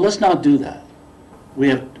 well, let's not do that. We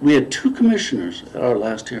had two commissioners at our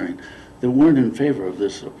last hearing that weren't in favor of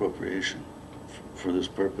this appropriation for this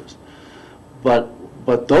purpose.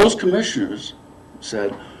 But those commissioners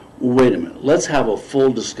said, well, wait a minute, let's have a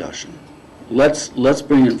full discussion. Let's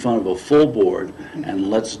bring it in front of a full board and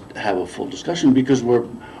let's have a full discussion, because we're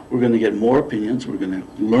going to get more opinions, we're going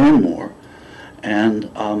to learn more, and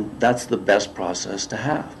that's the best process to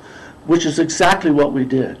have, which is exactly what we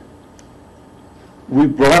did. We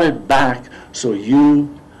brought it back so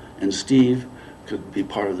you and Steve could be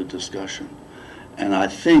part of the discussion. And I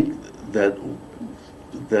think that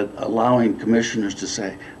allowing commissioners to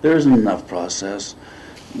say, there isn't enough process,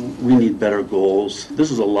 we need better goals,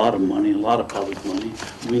 this is a lot of money, a lot of public money,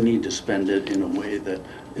 we need to spend it in a way that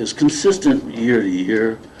is consistent year to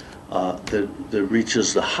year, that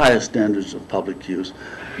reaches the highest standards of public use,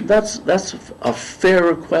 that's a fair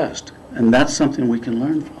request, and that's something we can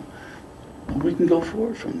learn from. And we can go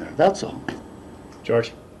forward from there, that's all.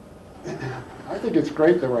 George? I think it's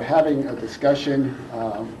great that we're having a discussion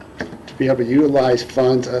to be able to utilize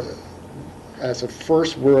funds as a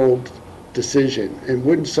first world decision. And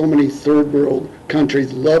wouldn't so many third world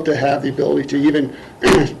countries love to have the ability to even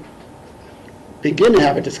begin to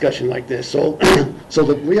have a discussion like this? So, so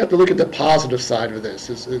that we have to look at the positive side of this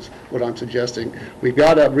is what I'm suggesting. We've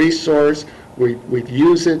got a resource, we've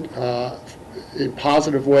used it in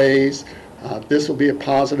positive ways. This will be a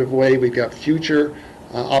positive way. We've got future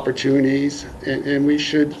opportunities, and we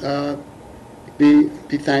should be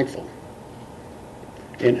thankful.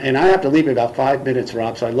 And I have to leave in about 5 minutes,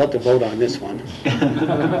 Rob, so I'd love to vote on this one.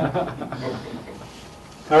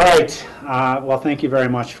 All right. Well, thank you very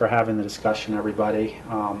much for having the discussion, everybody.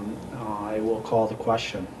 I will call the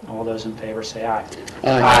question. All those in favor say aye.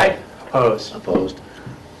 Aye. Opposed? Opposed?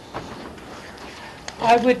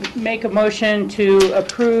 I would make a motion to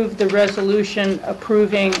approve the resolution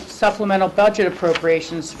approving supplemental budget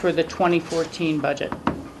appropriations for the 2014 budget.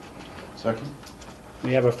 Second?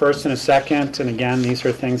 We have a first and a second, and again, these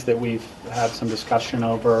are things that we've had some discussion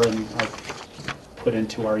over and I've put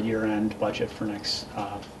into our year-end budget for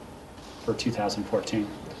for 2014.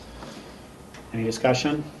 Any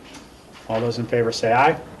discussion? All those in favor say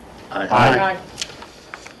aye. Aye.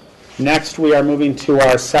 Next, we are moving to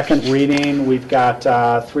our second reading. We've got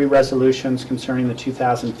 3 resolutions concerning the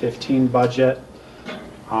 2015 budget.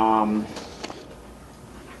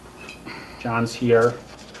 John's here.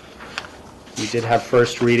 We did have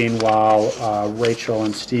first reading while Rachel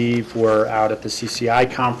and Steve were out at the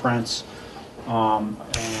CCI conference, and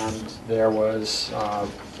there was a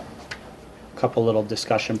couple little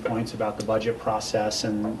discussion points about the budget process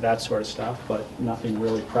and that sort of stuff, but nothing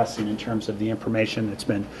really pressing in terms of the information that's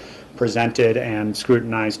been presented and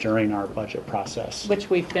scrutinized during our budget process. Which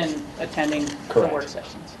we've been attending the Correct. work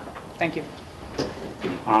sessions. Thank you.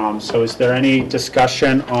 So is there any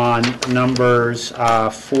discussion on numbers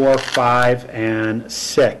 4, 5, and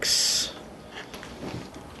 6?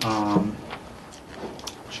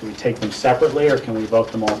 Should we take them separately, or can we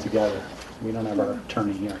vote them all together? We don't have our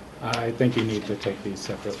attorney here. I think you need to take these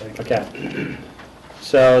separately. Okay.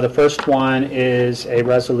 So the first one is a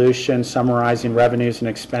resolution summarizing revenues and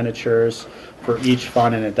expenditures for each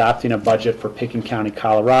fund and adopting a budget for Pickens County,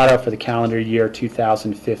 Colorado for the calendar year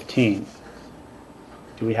 2015.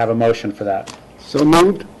 Do we have a motion for that? So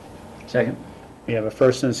moved? Second. We have a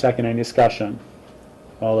first and a second. Any discussion?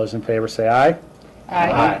 All those in favor say aye.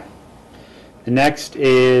 Aye. The next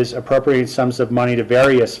is appropriating sums of money to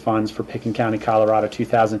various funds for Pickens County, Colorado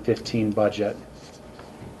 2015 budget.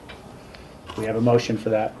 We have a motion for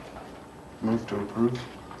that. Move to approve?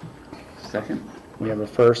 Second. We have a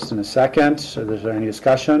first and a second. So is there any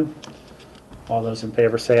discussion? All those in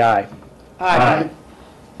favor say aye. Aye.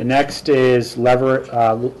 The next is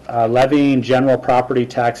levying general property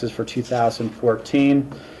taxes for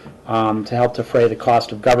 2014 to help defray the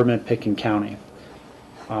cost of government Pickens County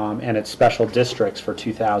and its special districts for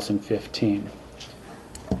 2015.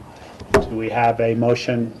 Do we have a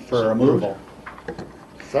motion for So moved. approval?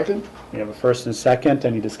 Second? We have a first and second.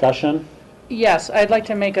 Any discussion? Yes, I'd like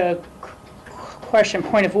to make a question,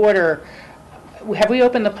 point of order. Have we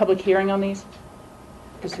opened the public hearing on these?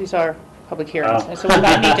 Because these are public hearings, Oh. so we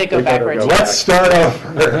might need to go We better backwards. go Let's start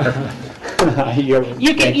over.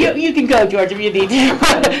 You can go, George, if you need to.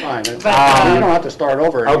 Fine. You But, don't have to start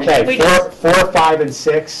over. Okay, We 4, 5, and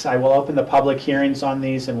 6, I will open the public hearings on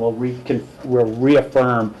these, and we'll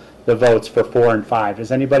reaffirm the votes for 4 and 5.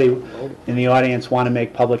 Does anybody in the audience want to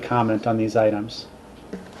make public comment on these items?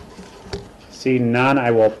 Seeing none,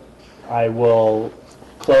 I will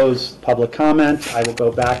close public comment. I will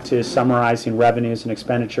go back to summarizing revenues and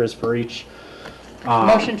expenditures for each.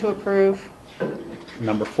 Motion to approve.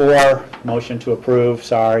 Number 4, motion to approve.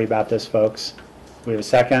 Sorry about this, folks. We have a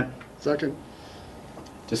second. Second?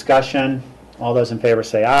 Discussion. All those in favor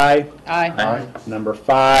say aye. Aye. Number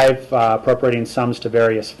 5, appropriating sums to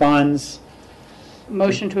various funds.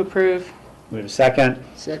 Motion to approve. We have a second.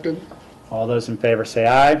 Second? All those in favor say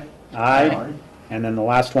aye. Aye. And then the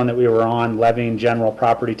last one that we were on, levying general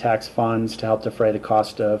property tax funds to help defray the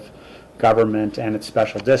cost of government and its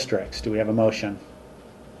special districts. Do we have a motion?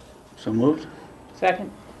 So moved?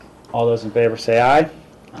 Second. All those in favor say aye.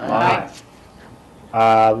 Aye.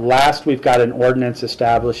 Last, we've got an ordinance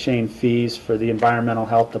establishing fees for the Environmental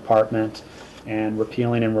Health Department and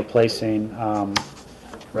repealing and replacing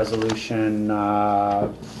Resolution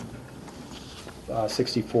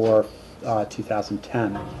 64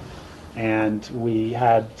 2010. And we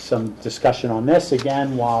had some discussion on this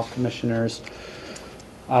again while Commissioners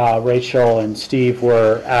Rachel and Steve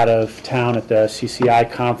were out of town at the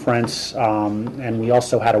CCI conference, and we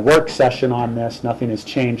also had a work session on this. Nothing has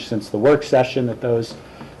changed since the work session that those,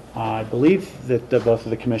 I believe that both of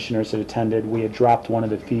the commissioners had attended. We had dropped one of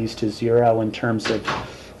the fees to 0 in terms of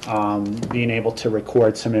being able to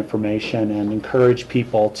record some information and encourage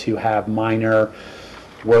people to have minor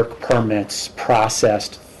work permits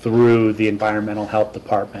processed through the Environmental Health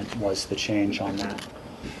Department was the change on that.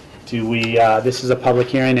 Do we, this is a public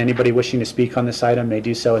hearing. Anybody wishing to speak on this item may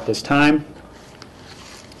do so at this time.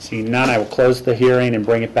 Seeing none, I will close the hearing and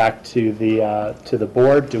bring it back to the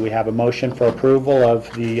board. Do we have a motion for approval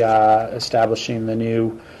of the establishing the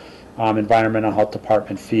new Environmental Health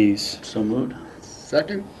Department fees? So moved.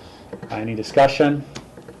 Second? Any discussion?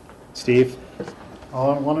 Steve?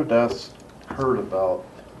 I wanted to ask Kurt about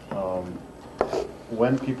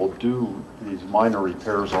when people do these minor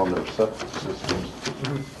repairs on their septic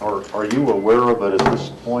systems, are you aware of it at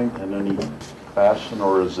this point in any fashion,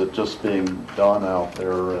 or is it just being done out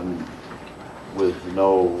there and with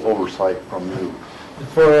no oversight from you?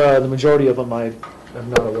 For the majority of them, I'm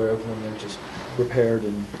not aware of them. They're just repaired,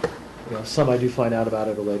 and some I do find out about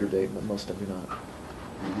at a later date, but most I do not.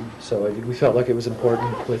 So we felt like it was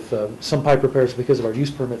important with some pipe repairs because of our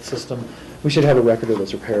use permit system. We should have a record of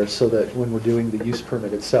those repairs so that when we're doing the use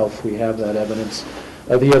permit itself, we have that evidence.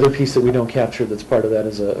 The other piece that we don't capture that's part of that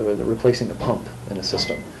is replacing a pump in a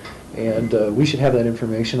system. And we should have that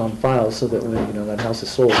information on file so that when that house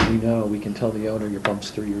is sold, we can tell the owner your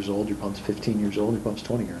pump's 3 years old, your pump's 15 years old, your pump's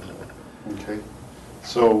 20 years old. Okay.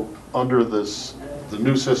 So under the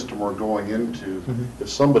new system we're going into, if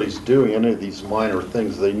somebody's doing any of these minor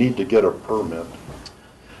things, they need to get a permit.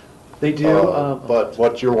 They do. But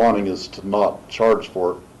what you're wanting is to not charge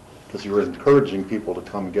for it, because you're encouraging people to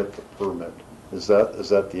come get the permit. Is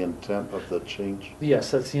that the intent of the change? Yes,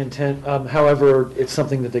 that's the intent. However, it's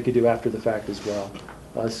something that they could do after the fact as well,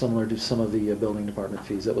 similar to some of the building department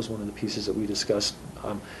fees. That was one of the pieces that we discussed.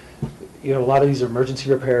 A lot of these are emergency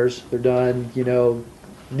repairs. They're done,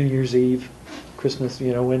 New Year's Eve, Christmas,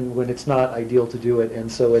 when it's not ideal to do it. And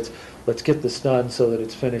so let's get this done so that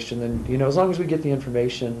it's finished. And then, as long as we get the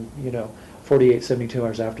information, 48, 72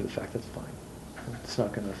 hours after the fact, that's fine. It's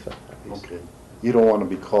not going to affect these. Okay. You don't want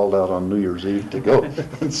to be called out on New Year's Eve to go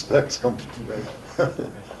inspect something.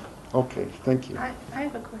 Okay, thank you. I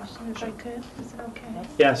have a question, if I could. Is it okay?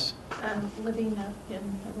 Yes. Living up in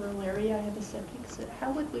a rural area, I have a septic system. How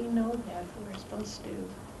would we know that we're supposed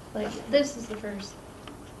to? This is the first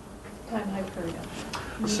time I've heard of it.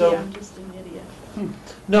 Maybe So- I'm just an idiot.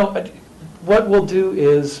 No, what we'll do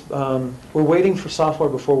is, we're waiting for software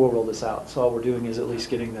before we'll roll this out. So all we're doing is at least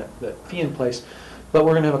getting that fee in place. But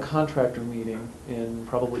we're going to have a contractor meeting in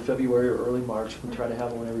probably February or early March. We try to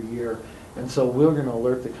have one every year. And so we're going to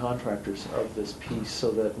alert the contractors of this piece so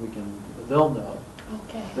that they'll know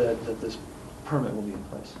Okay. that this permit will be in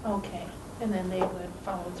place. Okay. And then they would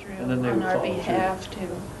follow through And then they on would our follow through. behalf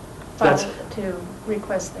That's- to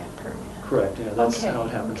request that permit. Correct, yeah, that's Okay, how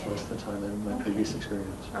it happens okay. most of the time in my Okay. previous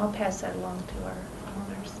experience. I'll pass that along to our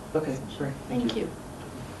owners. Okay, great. Thank you.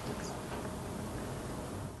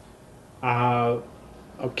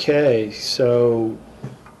 Okay, so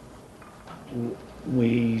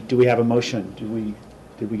do we have a motion?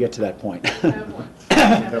 Did we get to that point? I have one. I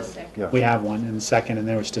have a second. Yeah. We have one, and a second, and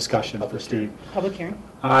there was discussion for Steve. Public hearing?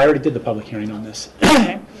 I already did the public hearing on this.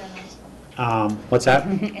 Okay. What's that?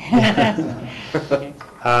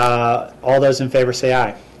 All those in favor say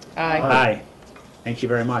aye. Aye. Aye. Thank you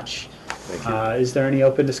very much. Is there any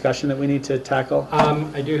open discussion that we need to tackle?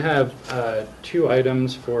 I do have 2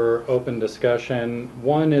 items for open discussion.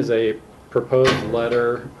 One is a proposed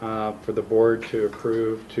letter for the board to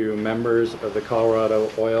approve to members of the Colorado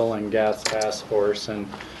Oil and Gas Task Force. And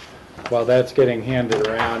while that's getting handed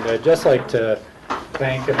around, I'd just like to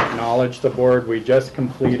thank and acknowledge the board. We just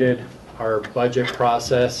completed our budget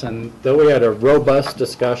process, and though we had a robust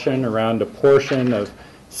discussion around a portion of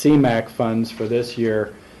CMAQ funds for this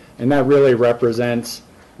year, and that really represents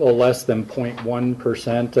a little less than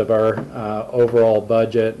 0.1% of our overall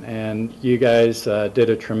budget. And you guys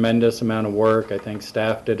did a tremendous amount of work. I think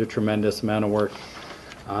staff did a tremendous amount of work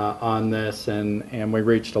on this, and we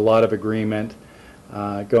reached a lot of agreement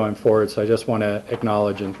going forward. So I just want to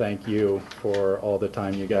acknowledge and thank you for all the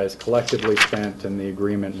time you guys collectively spent and the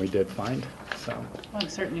agreement we did find. So. Well,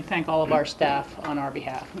 certainly thank all of our staff on our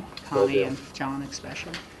behalf, Connie and John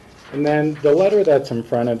especially. And then the letter that's in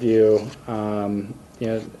front of you,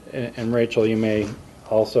 and Rachel, you may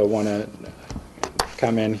also want to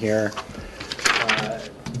come in here.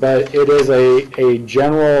 But it is a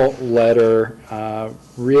general letter,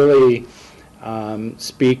 really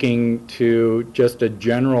speaking to just a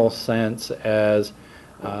general sense as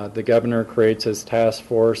the governor creates his task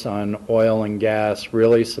force on oil and gas,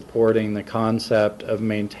 really supporting the concept of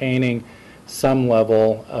maintaining some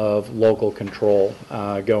level of local control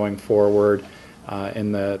going forward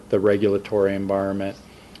in the regulatory environment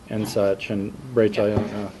and such. And Rachel, I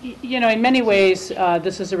don't know. You know, in many ways,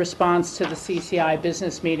 this is a response to the CCI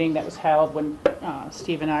business meeting that was held when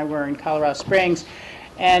Steve and I were in Colorado Springs.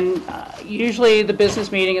 And usually the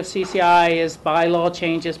business meeting of CCI is bylaw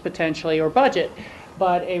changes potentially or budget.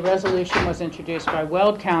 But a resolution was introduced by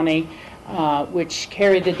Weld County, which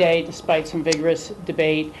carried the day despite some vigorous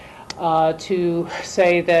debate, to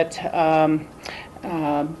say that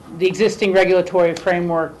the existing regulatory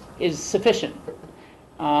framework is sufficient.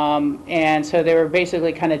 And so they were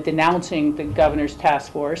basically kind of denouncing the governor's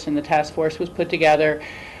task force, and the task force was put together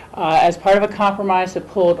as part of a compromise that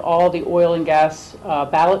pulled all the oil and gas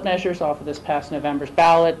ballot measures off of this past November's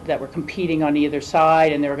ballot that were competing on either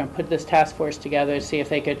side, and they were going to put this task force together to see if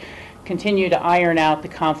they could continue to iron out the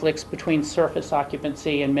conflicts between surface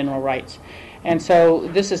occupancy and mineral rights. And so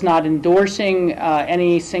this is not endorsing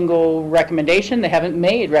any single recommendation. They haven't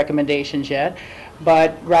made recommendations yet.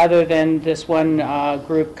 But rather than this one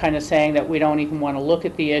group kind of saying that we don't even want to look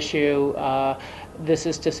at the issue, this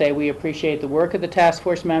is to say we appreciate the work of the task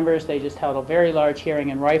force members. They just held a very large hearing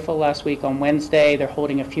in Rifle last week on Wednesday. They're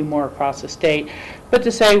holding a few more across the state. But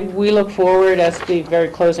to say we look forward, as the very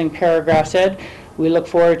closing paragraph said, we look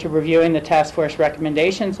forward to reviewing the task force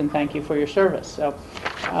recommendations and thank you for your service. So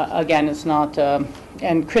again, it's not,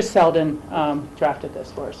 and Chris Selden drafted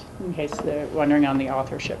this for us, in case they're wondering on the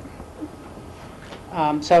authorship.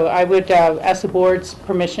 So I would ask the board's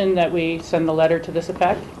permission that we send the letter to this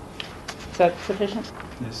effect. Is that sufficient?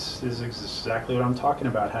 This is exactly what I'm talking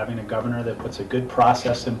about, having a governor that puts a good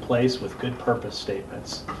process in place with good purpose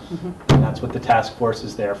statements. And that's what the task force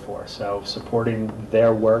is there for. So supporting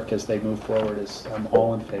their work as they move forward is, I'm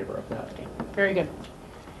all in favor of that. Okay. Very good.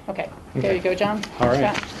 Okay. There you go, John. All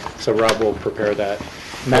right. Scott? So Rob will prepare that.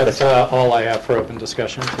 And that's all I have for open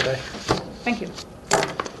discussion today. Thank you.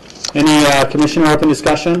 Any commissioner open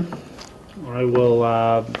discussion? I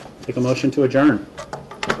will take a motion to adjourn.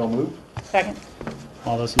 So move. Second.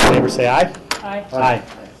 All those in favor say aye. Aye. Aye.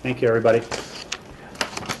 Thank you, everybody.